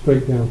coming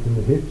straight down from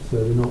the hips,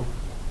 so they're not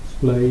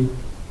splayed.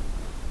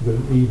 You've got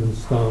an even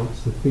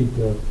stance. The feet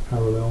are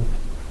parallel.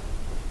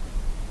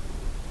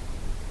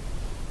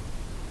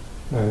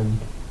 And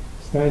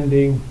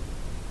standing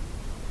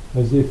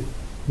as if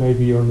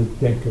maybe you're on the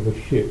deck of a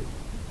ship,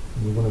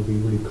 and you want to be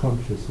really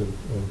conscious of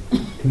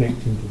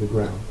connecting to the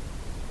ground.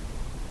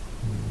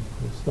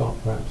 We'll start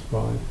perhaps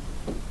by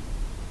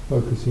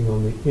focusing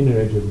on the inner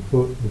edge of the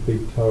foot, the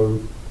big toe,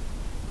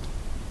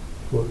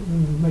 foot,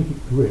 and make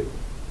it grip.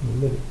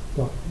 Let it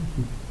start.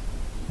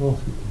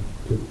 Ask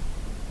it to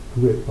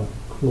grip like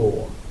a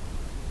claw.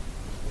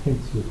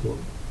 Tense your foot.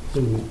 So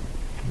you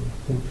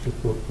tense your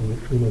foot from the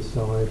inner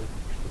side.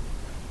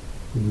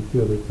 And you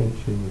feel the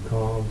tension in your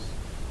calves.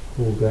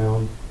 Pull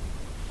down,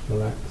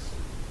 relax.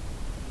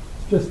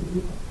 It's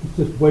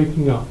just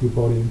waking up your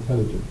body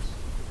intelligence.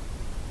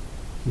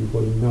 So your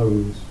body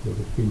knows where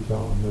the feet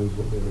are, knows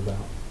what they're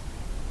about.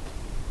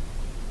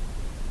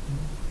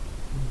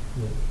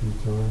 Do that a few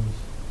times.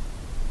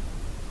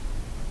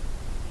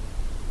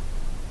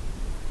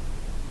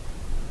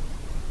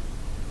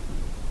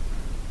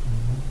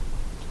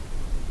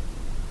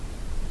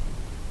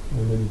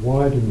 And then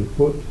widen your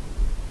foot.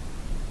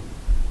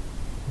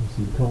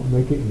 Obviously you can't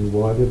make it any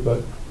wider,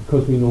 but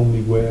because we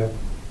normally wear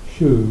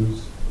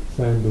shoes,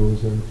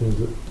 sandals and things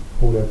that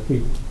hold our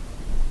feet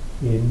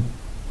in,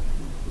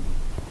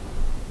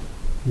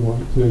 you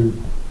want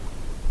to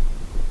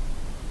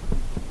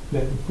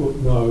let the foot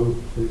know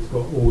that it's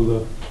got all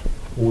the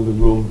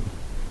room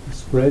to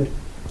spread.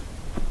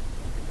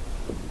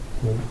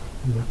 So let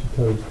your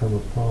toes come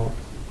apart,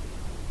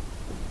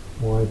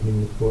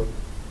 widening the foot.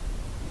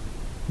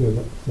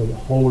 So the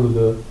whole of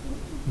the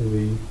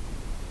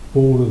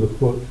ball of the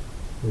foot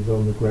is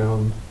on the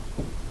ground.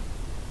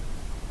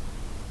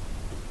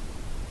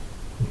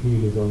 The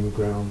heel is on the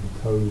ground, the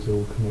toes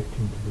all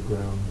connecting to the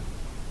ground.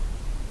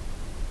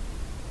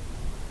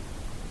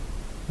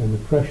 And the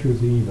pressure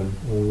is even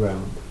all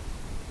round.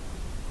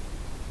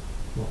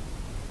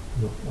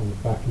 Not on the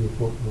back of your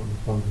foot, not on the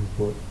front of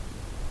your foot.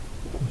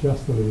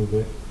 Just a little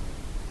bit.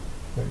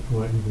 In fact, you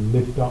might even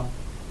lift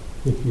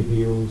your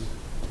heels,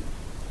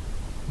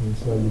 and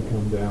slowly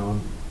come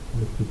down,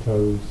 lift your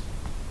toes.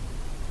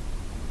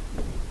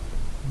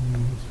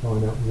 And just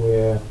find out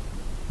where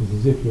it's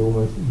as if you're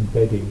almost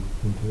embedding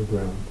into the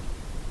ground,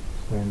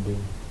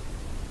 standing.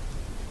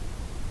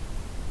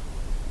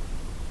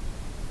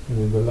 And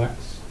then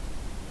relax,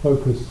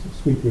 focus,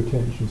 sweep your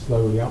attention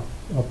slowly up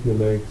your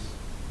legs.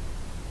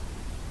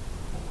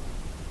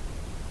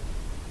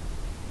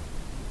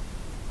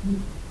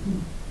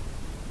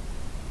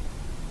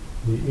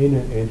 The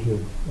inner edge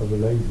of the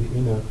legs, the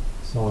inner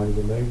side of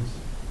the legs,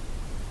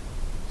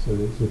 So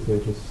that as if they're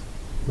just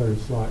very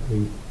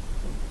slightly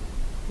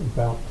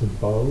about to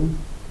bow,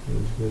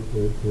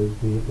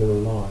 they're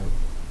alive.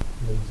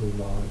 Legs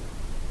are alive.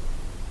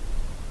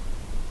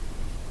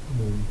 And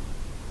then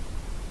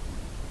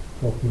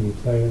dropping your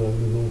tail a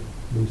little,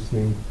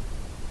 loosening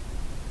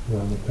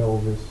around the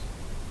pelvis.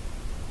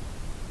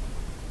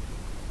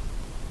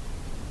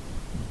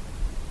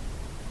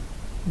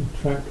 And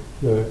track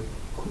the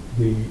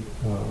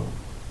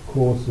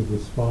course of the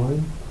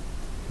spine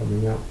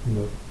coming out from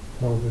the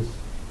pelvis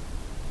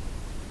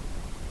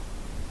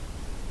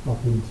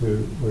up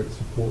into where it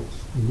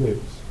supports the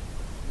ribs,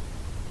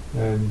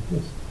 and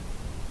just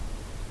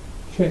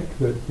check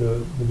that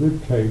the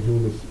rib cage, all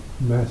this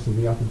mass of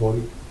the upper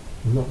body,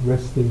 is not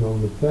resting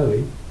on the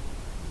belly,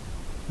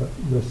 but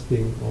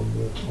resting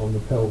on the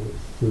pelvis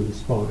through the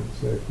spine.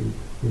 So if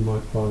you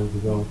might find, for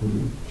example,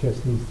 your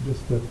chest needs to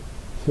just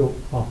tilt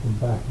up and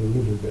back a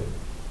little bit,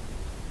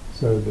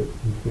 so that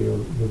you feel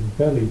the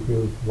belly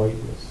feels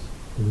weightless.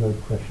 There's no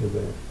pressure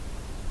there.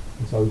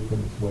 It's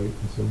open, it's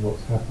weightless, and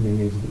what's happening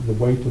is that the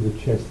weight of the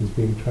chest is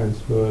being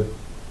transferred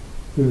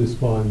through the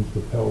spine into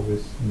the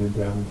pelvis and then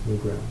down into the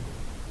ground.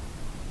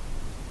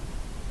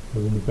 So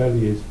when the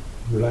belly is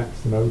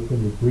relaxed and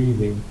open, the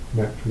breathing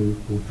naturally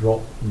will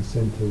drop and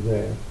center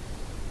there,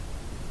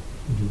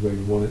 which is where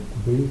you want it to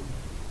be.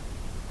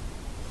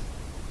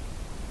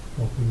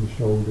 Dropping the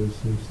shoulders,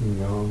 loosening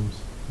the arms,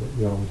 let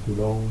the arms be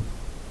long.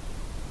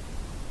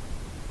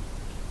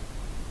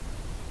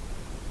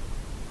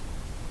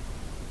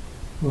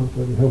 Right,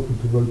 very helpful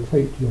to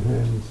rotate your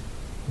hands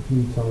a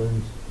few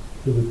times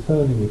for the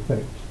turning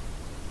effect.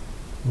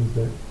 As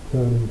that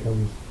turning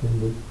comes from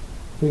the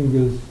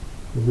fingers,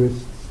 the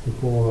wrists, the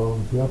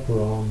forearms, the upper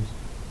arms,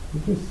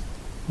 it just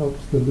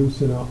helps to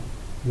loosen up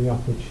the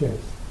upper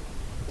chest.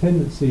 The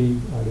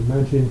tendency, I'd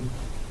imagine,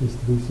 is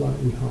to be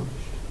slightly hunched,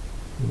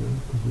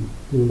 because we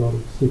do a lot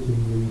of sitting,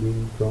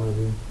 reading,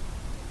 driving,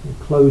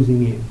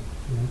 closing in.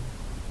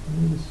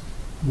 And just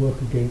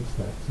work against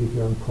that. See if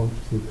you're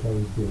unconsciously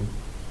closed in.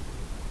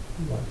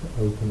 You like to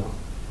open up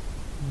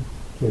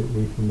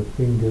gently from the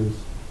fingers.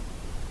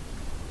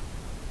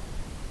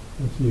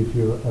 And see if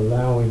you're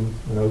allowing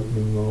an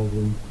opening rather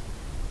than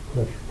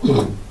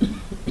pulling.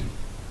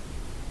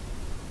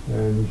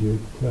 And as you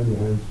turn your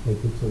hands,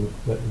 make it so that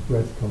let the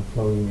breath come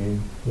flowing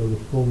in. Feel the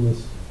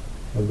fullness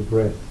of the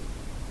breath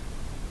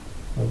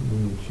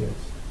opening your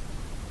chest.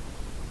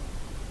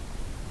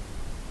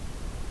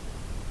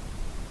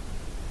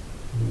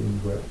 The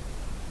in-breath.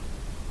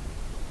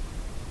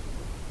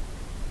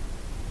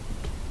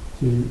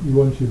 So you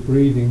want your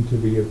breathing to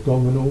be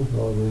abdominal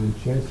rather than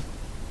chest.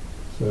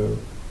 So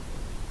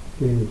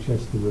getting the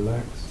chest to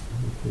relax.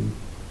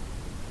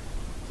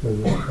 So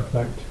that in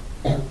fact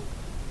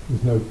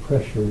there's no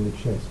pressure in the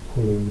chest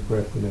pulling the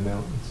breath in and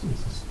out.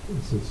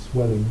 It's a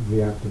swelling of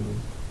the abdomen.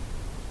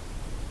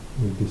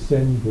 You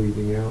descend,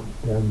 breathing out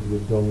down to the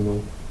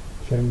abdominal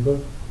chamber.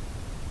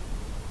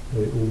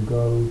 Let it all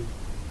go,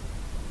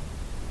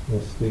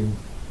 resting,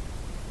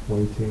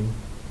 waiting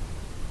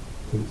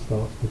till it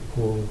starts to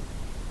pull,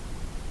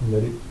 and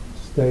let it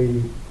stay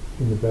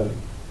in the belly.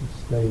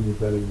 Stay in your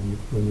belly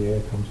when the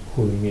air comes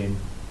pulling in.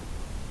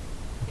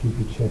 Keep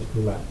your chest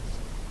relaxed.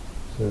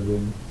 So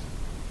then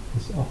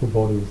this upper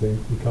body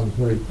then becomes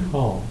very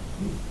calm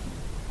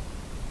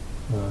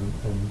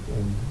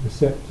and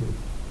receptive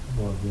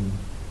rather than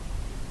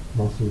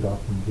muscled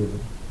up and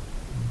driven.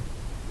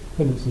 The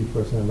tendency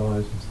for us in our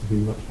lives is to be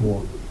much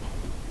more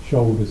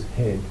shoulders,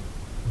 head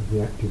as the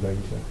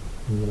activator.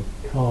 We want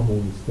to calm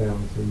all this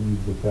down, so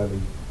use the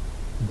belly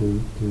to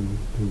do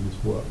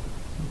this work,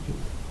 which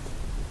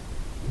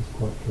is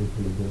quite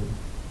capable of doing.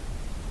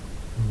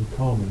 And the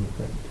calming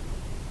effect,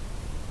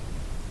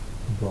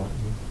 the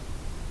brightening.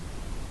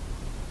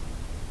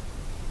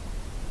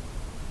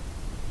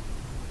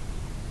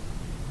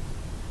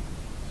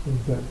 So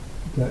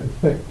that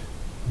effect,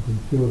 you can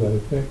feel that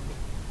effect,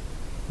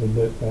 and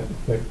let that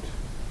effect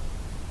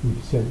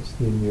be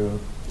sensed in your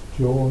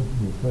jaw,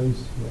 in your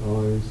face, your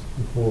eyes,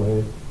 your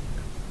forehead,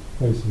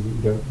 places that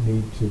you don't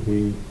need to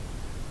be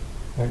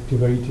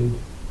activated,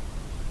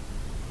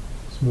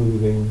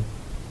 smoothing,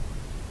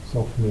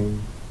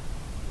 softening,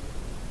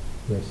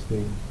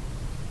 resting.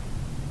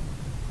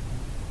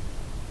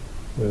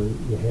 So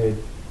your head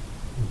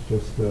is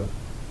just an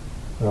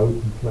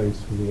open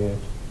place for the air to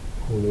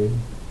pull in,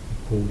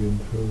 pulled in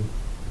through,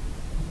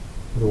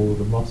 but all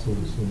the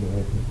muscles in the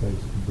head and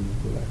face can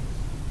be relaxed.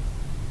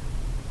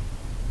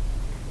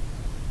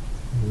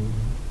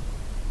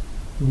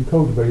 When you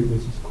cultivate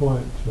this, it's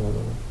quite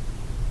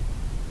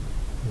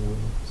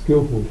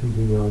skillful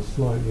keeping the eyes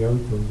slightly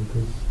open,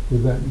 because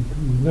with that you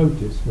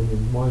notice when your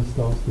mind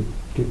starts to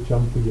get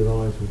jumpy, your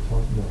eyes will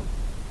tighten up.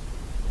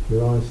 If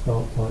your eyes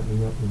start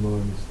tightening up, your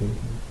mind is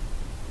thinking.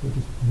 You're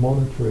just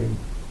monitoring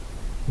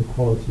the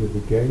quality of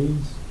the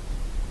gaze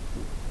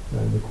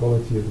and the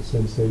quality of the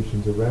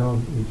sensations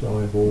around each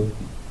eyeball.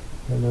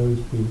 Can those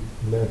be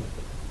left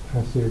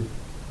passive,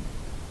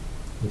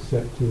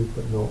 receptive,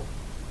 but not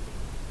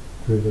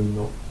driven,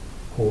 not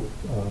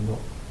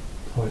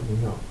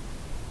tightening up?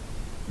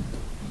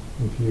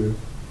 If you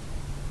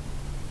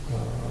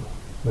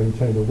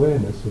maintain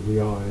awareness of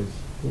the eyes,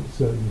 it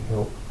certainly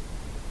help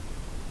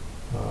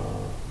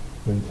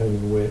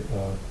maintaining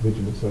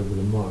vigilance over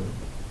the mind.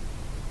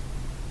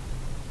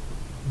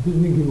 The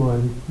thinking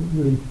mind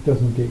really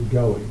doesn't get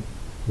going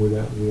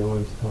without the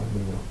eyes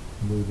tightening up,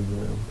 moving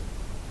around.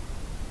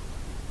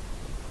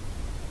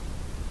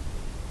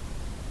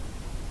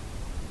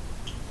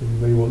 So you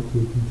may want to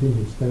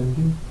continue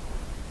standing,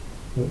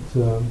 but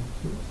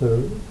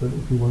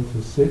if you want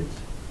to sit,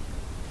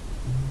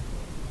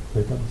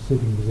 take up the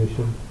sitting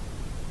position.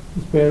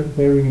 Just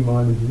bearing in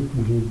mind as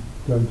you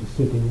go into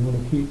sitting, you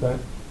want to keep that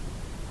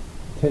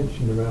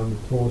tension around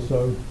the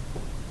torso,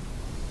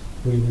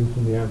 breathing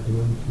from the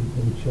abdomen,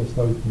 keeping the chest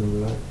open and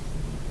relaxed,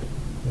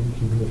 and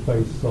keeping the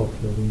face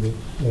soft, letting the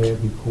air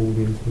be pulled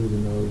in through the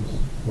nose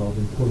rather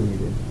than pulling it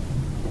in.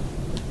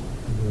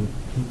 And then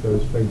keep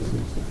those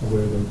faces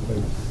where they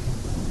face.